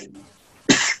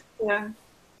 Yeah.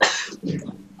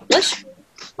 Bless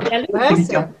you.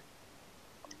 Bless you.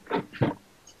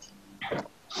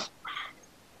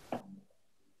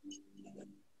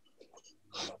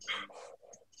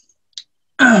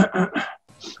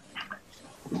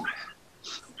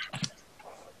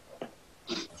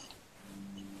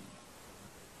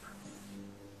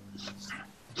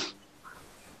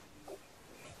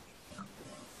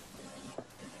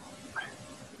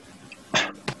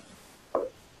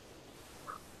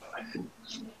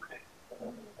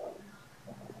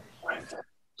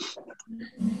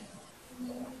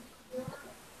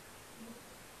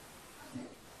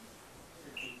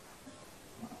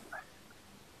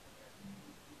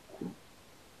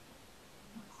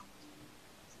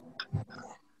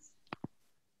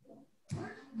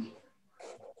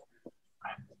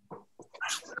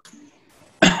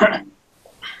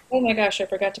 Oh my gosh, I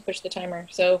forgot to push the timer.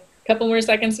 So a couple more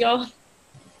seconds, y'all.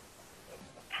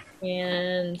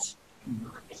 And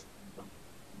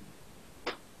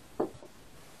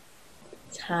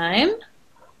time.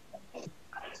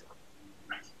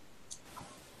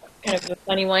 kind of a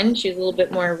funny one. She's a little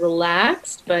bit more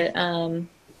relaxed, but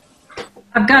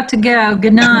I've got to go.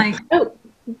 Good night. Oh,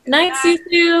 night,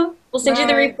 Susu. We'll send you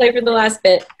the replay for the last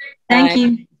bit. Thank Bye.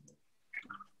 you.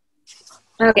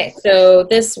 Okay, so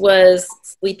this was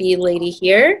Sleepy Lady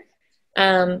here.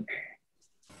 I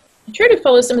tried to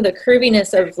follow some of the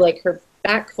curviness of like her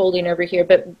back folding over here,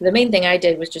 but the main thing I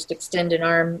did was just extend an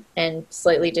arm and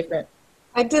slightly different.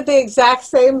 I did the exact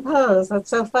same pose. That's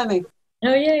so funny.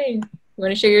 Oh, yay. You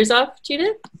want to show yours off,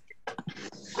 Judith?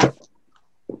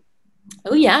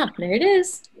 Oh, yeah, there it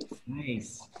is.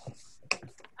 Nice.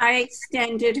 I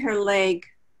extended her leg.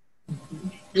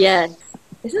 Yes.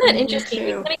 Isn't that interesting?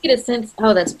 You kind of get a sense.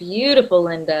 Oh, that's beautiful,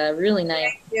 Linda. Really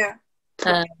nice. Yeah.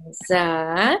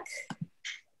 Zach.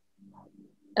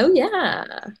 Oh, yeah.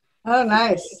 Oh,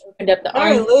 nice. Opened up the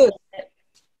Very arm.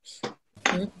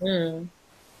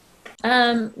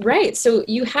 loose. Right. So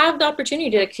you have the opportunity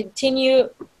to continue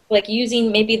like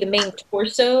using maybe the main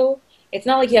torso. It's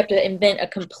not like you have to invent a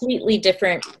completely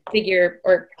different figure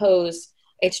or pose.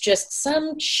 It's just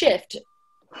some shift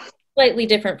slightly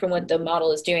different from what the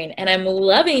model is doing. And I'm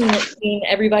loving seeing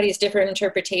everybody's different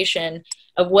interpretation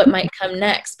of what might come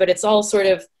next, but it's all sort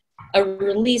of a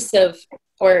release of,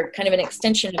 or kind of an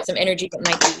extension of some energy that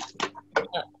might be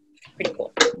pretty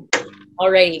cool.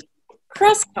 All right,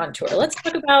 cross contour. Let's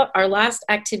talk about our last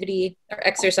activity or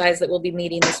exercise that we'll be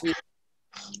meeting this week,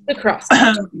 the cross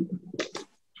contour.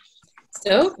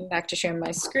 So back to sharing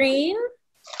my screen.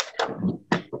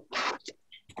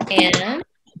 And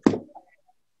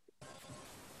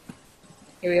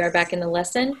here we are back in the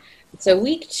lesson. So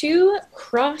week 2,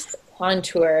 cross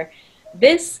contour.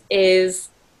 This is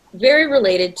very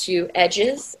related to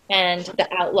edges and the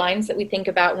outlines that we think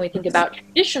about when we think about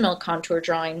traditional contour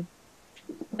drawing.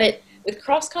 But with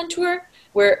cross contour,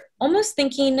 we're almost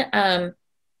thinking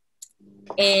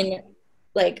in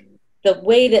like the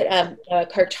way that a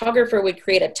cartographer would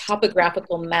create a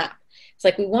topographical map. It's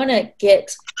like we want to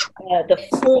get the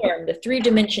form, the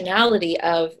three-dimensionality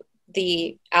of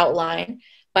the outline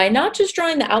by not just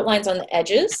drawing the outlines on the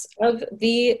edges of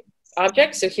the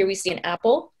object. So here we see an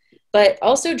apple, but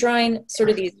also drawing sort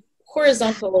of these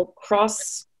horizontal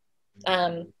cross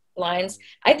lines.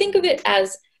 I think of it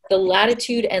as the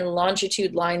latitude and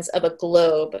longitude lines of a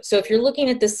globe. So if you're looking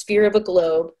at the sphere of a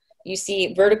globe, you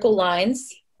see vertical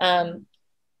lines,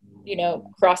 you know,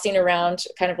 crossing around,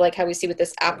 kind of like how we see with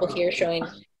this apple here, showing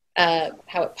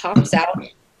how it pops out.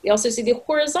 We also see the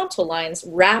horizontal lines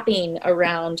wrapping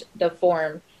around the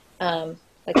form,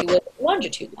 like you would with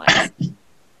longitude lines.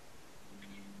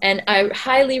 And I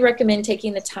highly recommend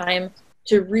taking the time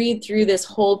to read through this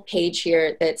whole page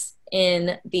here that's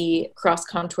in the cross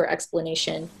contour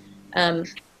explanation. A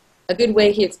good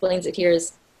way he explains it here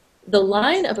is the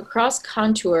line of a cross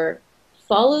contour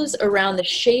follows around the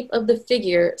shape of the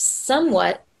figure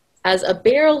somewhat as a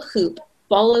barrel hoop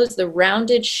follows the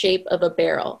rounded shape of a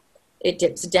barrel. It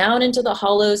dips down into the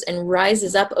hollows and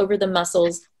rises up over the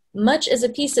muscles, much as a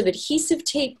piece of adhesive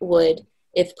tape would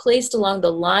if placed along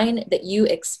the line that you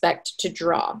expect to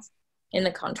draw, in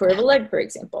the contour of a leg, for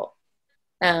example.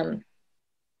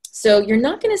 So you're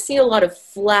not going to see a lot of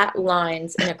flat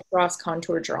lines in a cross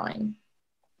contour drawing.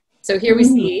 So here we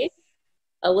see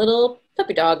a little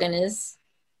puppy dog in his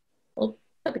little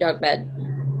puppy dog bed.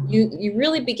 You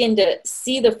really begin to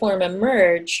see the form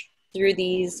emerge through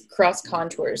these cross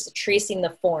contours, tracing the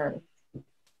form.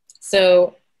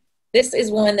 So this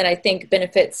is one that I think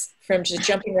benefits from just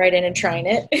jumping right in and trying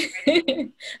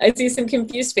it. I see some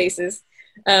confused faces.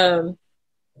 Any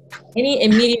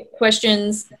immediate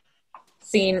questions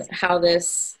seeing how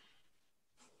this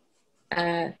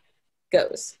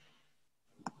goes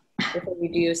before we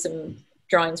do some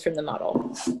drawings from the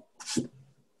model?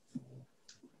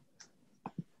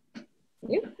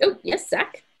 Oh, yes,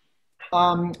 Zach.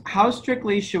 How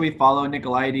strictly should we follow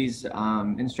Nicolaides'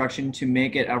 instruction to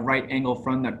make it a right angle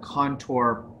from the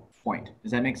contour point?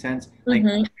 Does that make sense? Like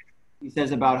he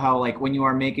says about how like when you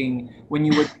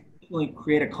would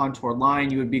create a contour line,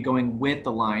 you would be going with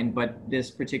the line, but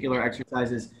this particular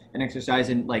exercise is an exercise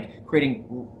in like creating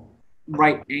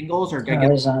right angles or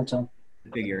horizontal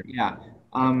figure. Yeah.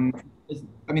 I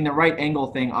mean the right angle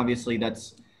thing, obviously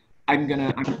that's, I'm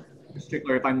a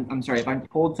stickler if I'm sorry, if I'm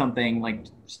told something like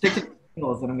stick to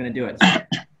angles, then I'm going to do it.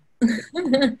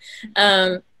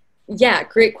 Yeah,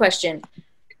 great question.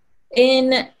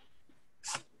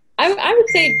 I would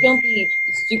say don't be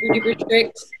super duper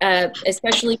strict,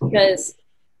 especially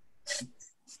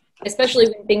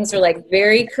when things are like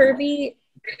very curvy,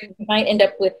 you might end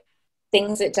up with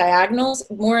things at diagonals,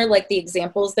 more like the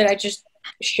examples that I just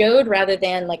showed rather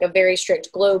than like a very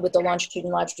strict globe with the longitude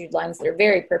and latitude lines that are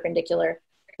very perpendicular.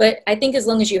 But I think as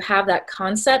long as you have that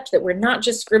concept that we're not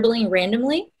just scribbling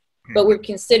randomly, but we're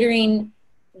considering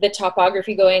the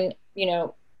topography going, you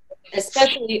know,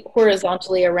 especially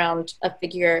horizontally around a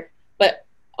figure, but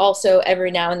also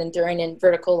every now and then throwing in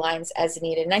vertical lines as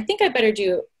needed. And I think I better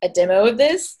do a demo of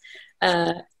this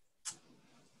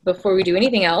before we do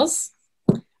anything else.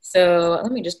 So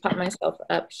let me just pop myself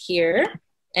up here.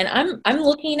 And I'm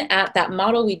looking at that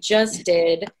model we just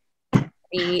did,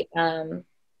 the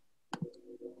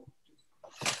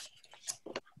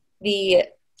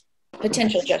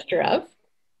potential gesture of.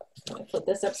 I'm gonna flip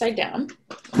this upside down.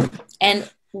 And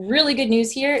really good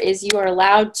news here is you are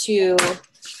allowed to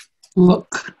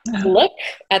look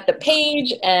at the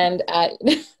page and at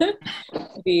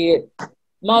the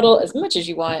model as much as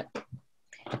you want.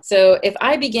 So if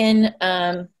I begin,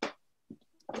 I'll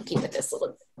keep it this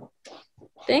little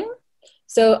thing.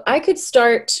 So I could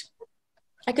start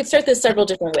this several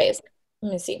different ways.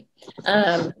 Let me see.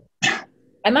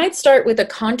 I might start with a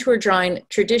contour drawing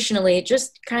traditionally,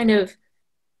 just kind of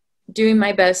doing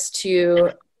my best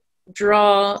to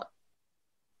draw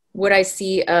what I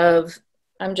see of,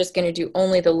 I'm just going to do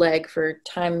only the leg for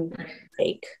time's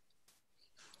sake.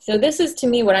 So this is to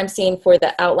me what I'm seeing for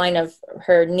the outline of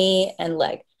her knee and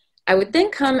leg. I would then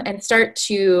come and start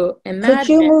to imagine. Could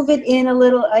you move it in a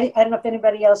little? I don't know if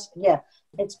anybody else, yeah,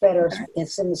 it's better.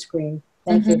 It's in the screen.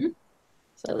 Thank you.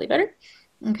 Slightly better?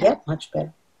 Okay. Yep, much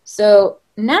better. So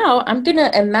now I'm going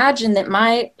to imagine that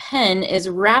my pen is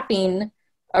wrapping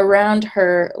around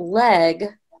her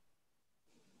leg,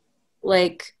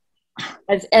 like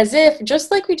as if,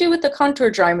 just like we do with the contour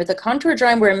drawing. With the contour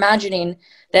drawing, we're imagining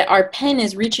that our pen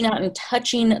is reaching out and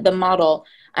touching the model.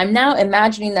 I'm now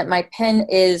imagining that my pen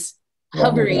is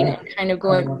hovering and kind of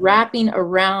going, wrapping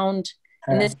around,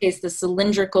 in this case, the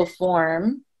cylindrical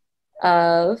form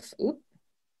of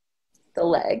the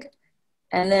leg.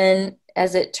 And then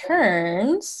as it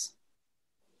turns,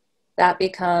 that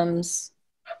becomes,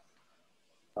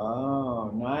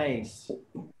 oh, nice,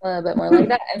 a little bit more like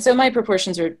that. And so my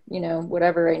proportions are, you know,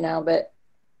 whatever right now, but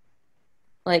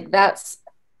like that's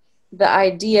the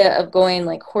idea of going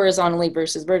like horizontally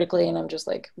versus vertically. And I'm just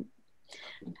like,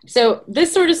 so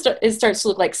this sort of starts to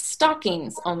look like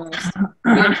stockings almost.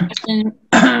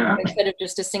 Instead of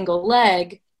just a single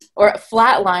leg, or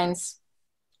flat lines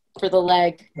for the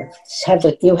leg.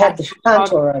 You have the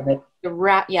contour of it. The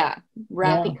wrapping.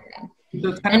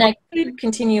 Yeah. And I could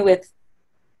continue with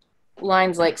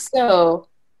lines like so,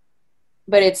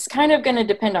 but it's kind of going to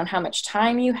depend on how much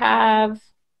time you have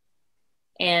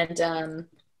and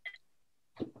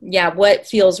yeah, what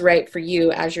feels right for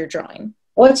you as you're drawing.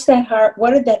 What's that hard?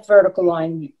 What did that vertical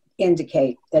line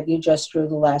indicate that you just drew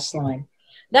the last line?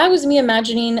 That was me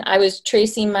imagining I was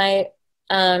tracing my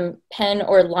pen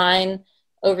or line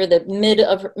over the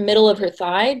middle of her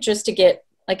thigh, just to get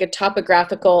like a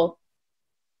topographical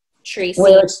tracing.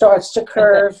 Where it starts to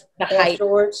curve the height.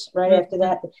 Afterwards, right after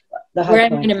that? The height where I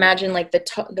point. can imagine like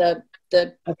the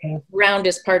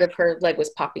roundest part of her leg was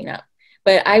popping up.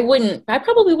 But I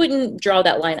probably wouldn't draw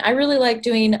that line. I really like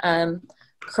doing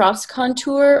cross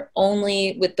contour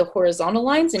only with the horizontal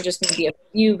lines and just maybe a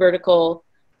few vertical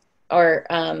or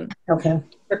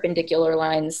perpendicular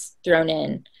lines thrown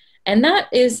in. And that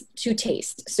is to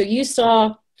taste. So you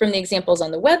saw from the examples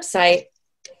on the website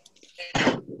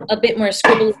a bit more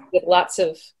scribbly with lots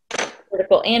of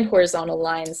vertical and horizontal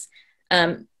lines.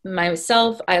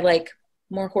 Myself, I like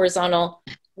more horizontal.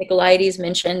 Nicolaides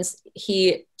mentions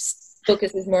he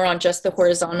focuses more on just the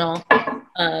horizontal.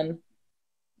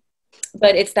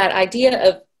 But it's that idea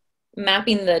of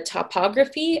mapping the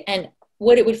topography and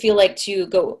what it would feel like to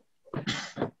go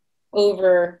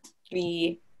over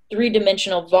the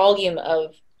three-dimensional volume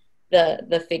of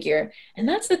the figure. And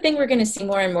that's the thing we're going to see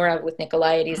more and more of with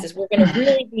Nicolaides, is we're going to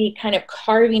really be kind of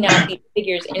carving out these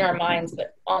figures in our minds,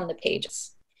 but on the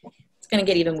pages. It's going to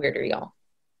get even weirder, y'all.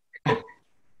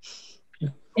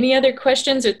 Any other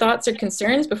questions or thoughts or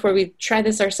concerns before we try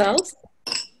this ourselves?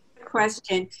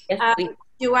 Question. Yes, please.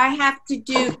 Do I have to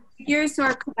do figures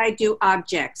or could I do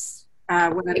objects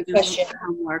when I'm doing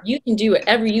homework? You can do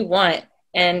whatever you want.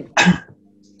 And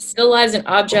still lives and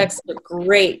objects look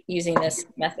great using this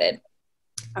method.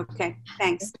 Okay,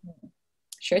 thanks.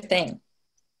 Sure thing.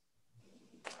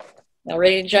 Now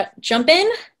ready to jump in?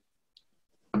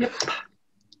 Yep.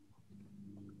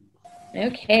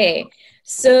 Okay,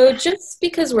 so just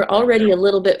because we're already a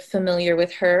little bit familiar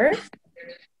with her,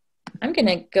 I'm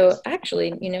gonna go,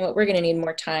 actually, you know what, we're gonna need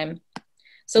more time.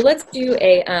 So let's do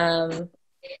a,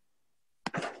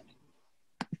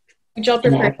 would y'all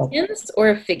prefer hands or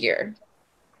a figure?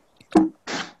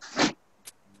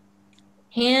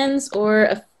 Hands or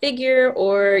a figure,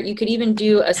 or you could even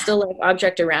do a still life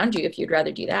object around you if you'd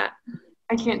rather do that.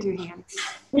 I can't do hands.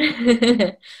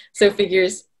 So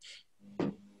figures.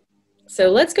 So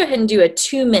let's go ahead and do a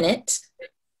 2-minute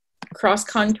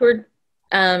cross-contoured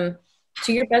to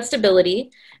your best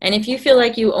ability. And if you feel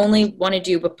like you only want to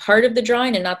do a part of the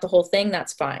drawing and not the whole thing,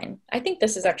 that's fine. I think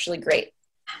this is actually great.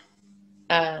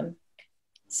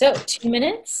 So 2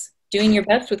 minutes, doing your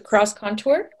best with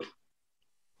cross-contour.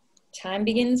 Time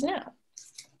begins now.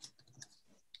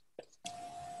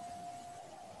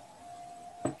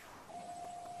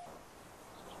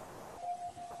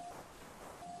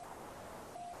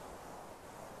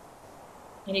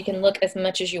 And you can look as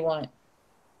much as you want.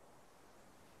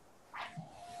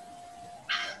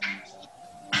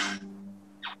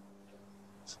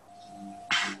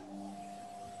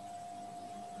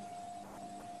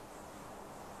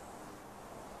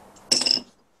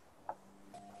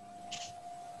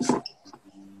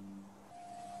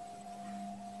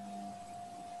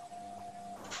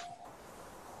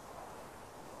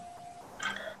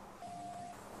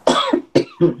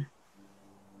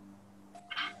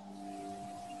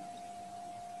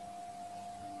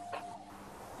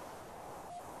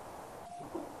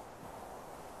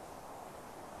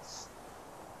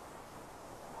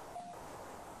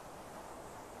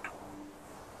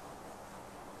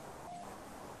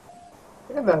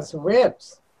 Look at those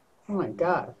ribs. Oh my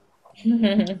God.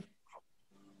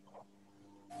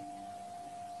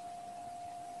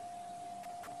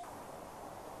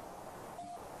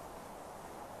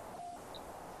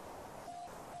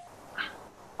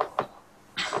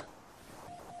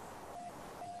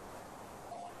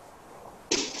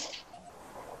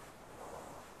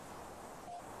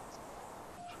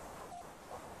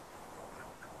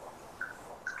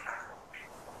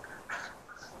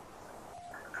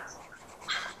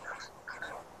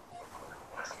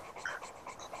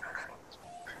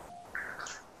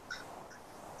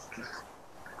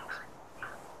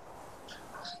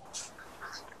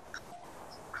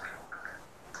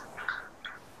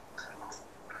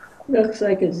 Looks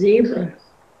like a zebra.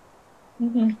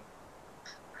 Mm-hmm.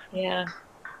 Yeah.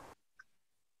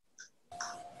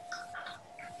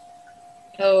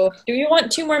 Oh, do you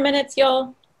want 2 more minutes,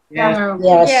 y'all? Yeah.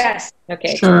 Yes. Yes.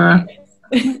 Okay. Sure.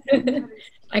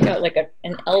 I got like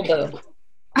an elbow.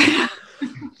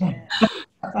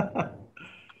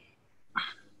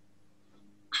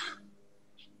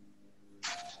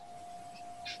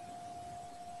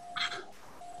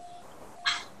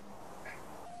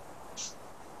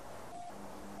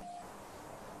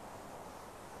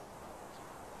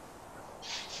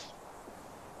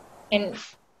 And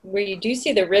where you do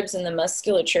see the ribs and the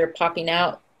musculature popping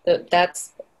out,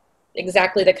 that's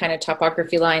exactly the kind of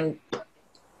topography line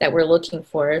that we're looking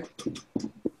for.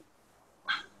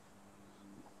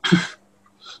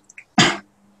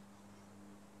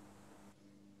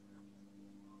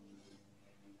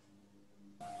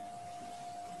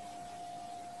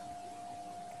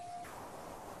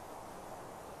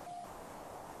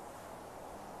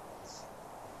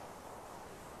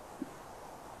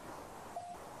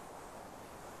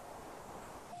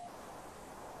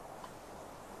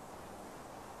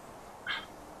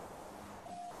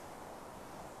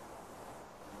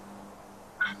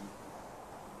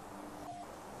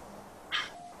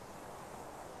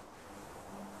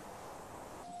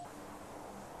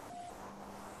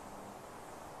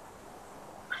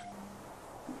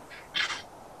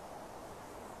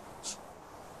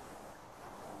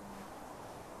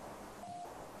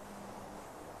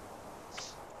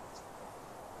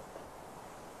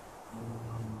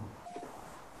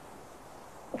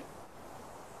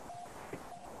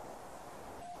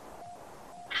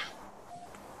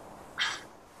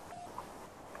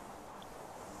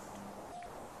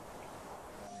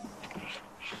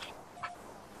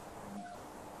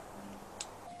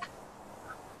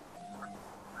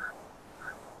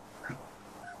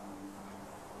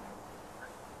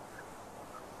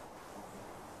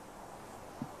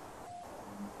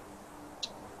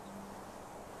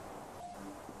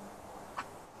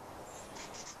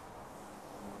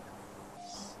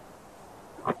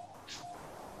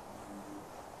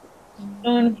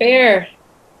 Unfair.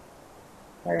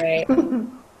 All right.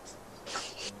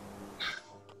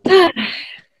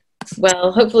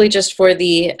 Well, hopefully just for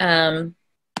the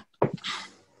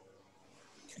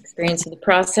experience of the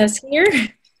process here.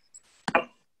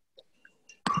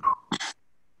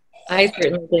 I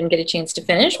certainly didn't get a chance to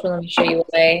finish, but let me show you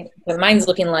what mine's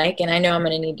looking like, and I know I'm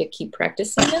going to need to keep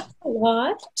practicing this a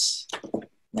lot.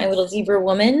 My little zebra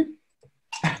woman.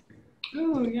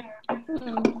 Oh, yeah.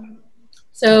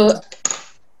 So,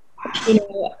 you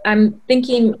know, I'm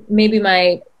thinking maybe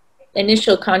my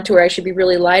initial contour I should be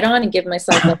really light on and give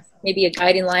myself maybe a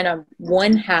guiding line on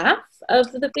 1/2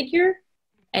 of the figure,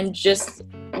 and just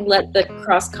let the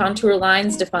cross contour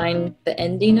lines define the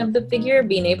ending of the figure,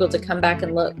 being able to come back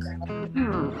and look.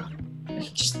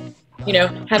 Just, you know,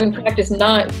 having practiced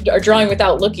or drawing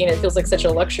without looking, it feels like such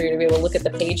a luxury to be able to look at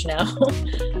the page now.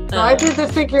 So I did the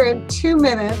figure in 2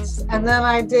 minutes, and then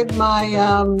I did my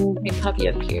let me copy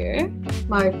up here.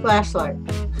 My flashlight.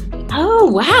 Oh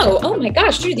wow! Oh my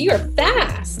gosh, Judith, you are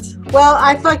fast. Well,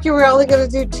 I thought you were only going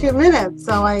to do 2 minutes,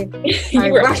 so I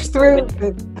rushed through.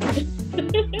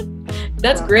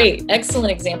 That's great.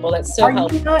 Excellent example. That's so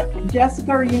helpful.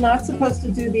 Jessica, are you not supposed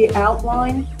to do the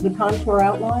outline, the contour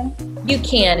outline? You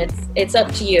can. It's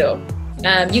up to you.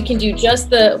 You can do just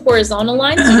the horizontal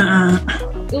lines.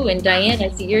 Ooh, and Diane, I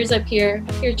see yours up here.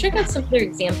 Here, check out some other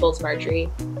examples, Marjorie.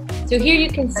 So here you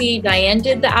can see Diane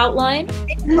did the outline.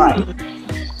 Right.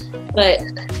 But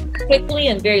quickly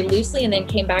and very loosely, and then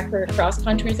came back for her cross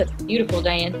contours. That's beautiful,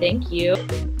 Diane. Thank you.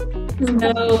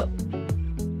 So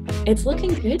it's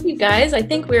looking good, you guys. I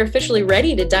think we're officially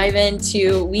ready to dive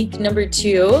into week number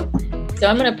 2. So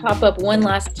I'm going to pop up one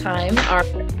last time our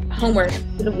homework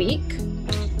for the week.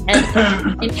 And if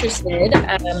you're interested,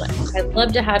 I'd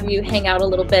love to have you hang out a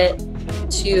little bit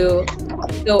to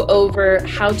go over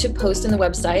how to post in the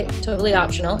website. Totally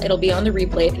optional. It'll be on the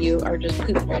replay if you are just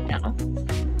pooping right now.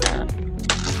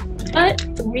 But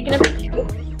for week number 2,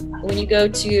 when you go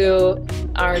to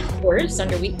our course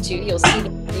under week 2, you'll see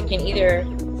that you can either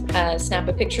snap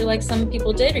a picture like some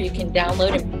people did, or you can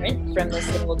download and print from this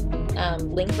little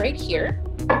link right here.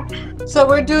 So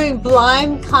we're doing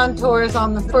blind contours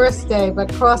on the first day,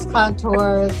 but cross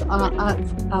contours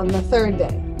on the 3rd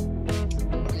day.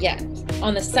 Yeah,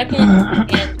 on the 2nd and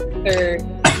 3rd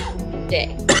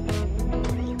day.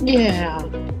 Yeah.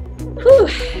 Whew.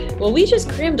 Well, we just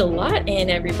crammed a lot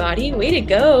in, everybody. Way to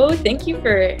go. Thank you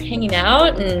for hanging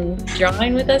out and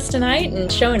drawing with us tonight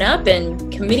and showing up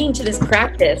and committing to this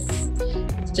practice.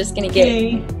 It's just going to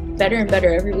get better and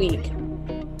better every week.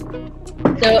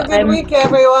 So, Have a good week,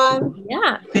 everyone.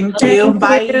 Yeah. Thank you.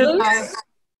 Bye.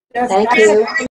 Thank you.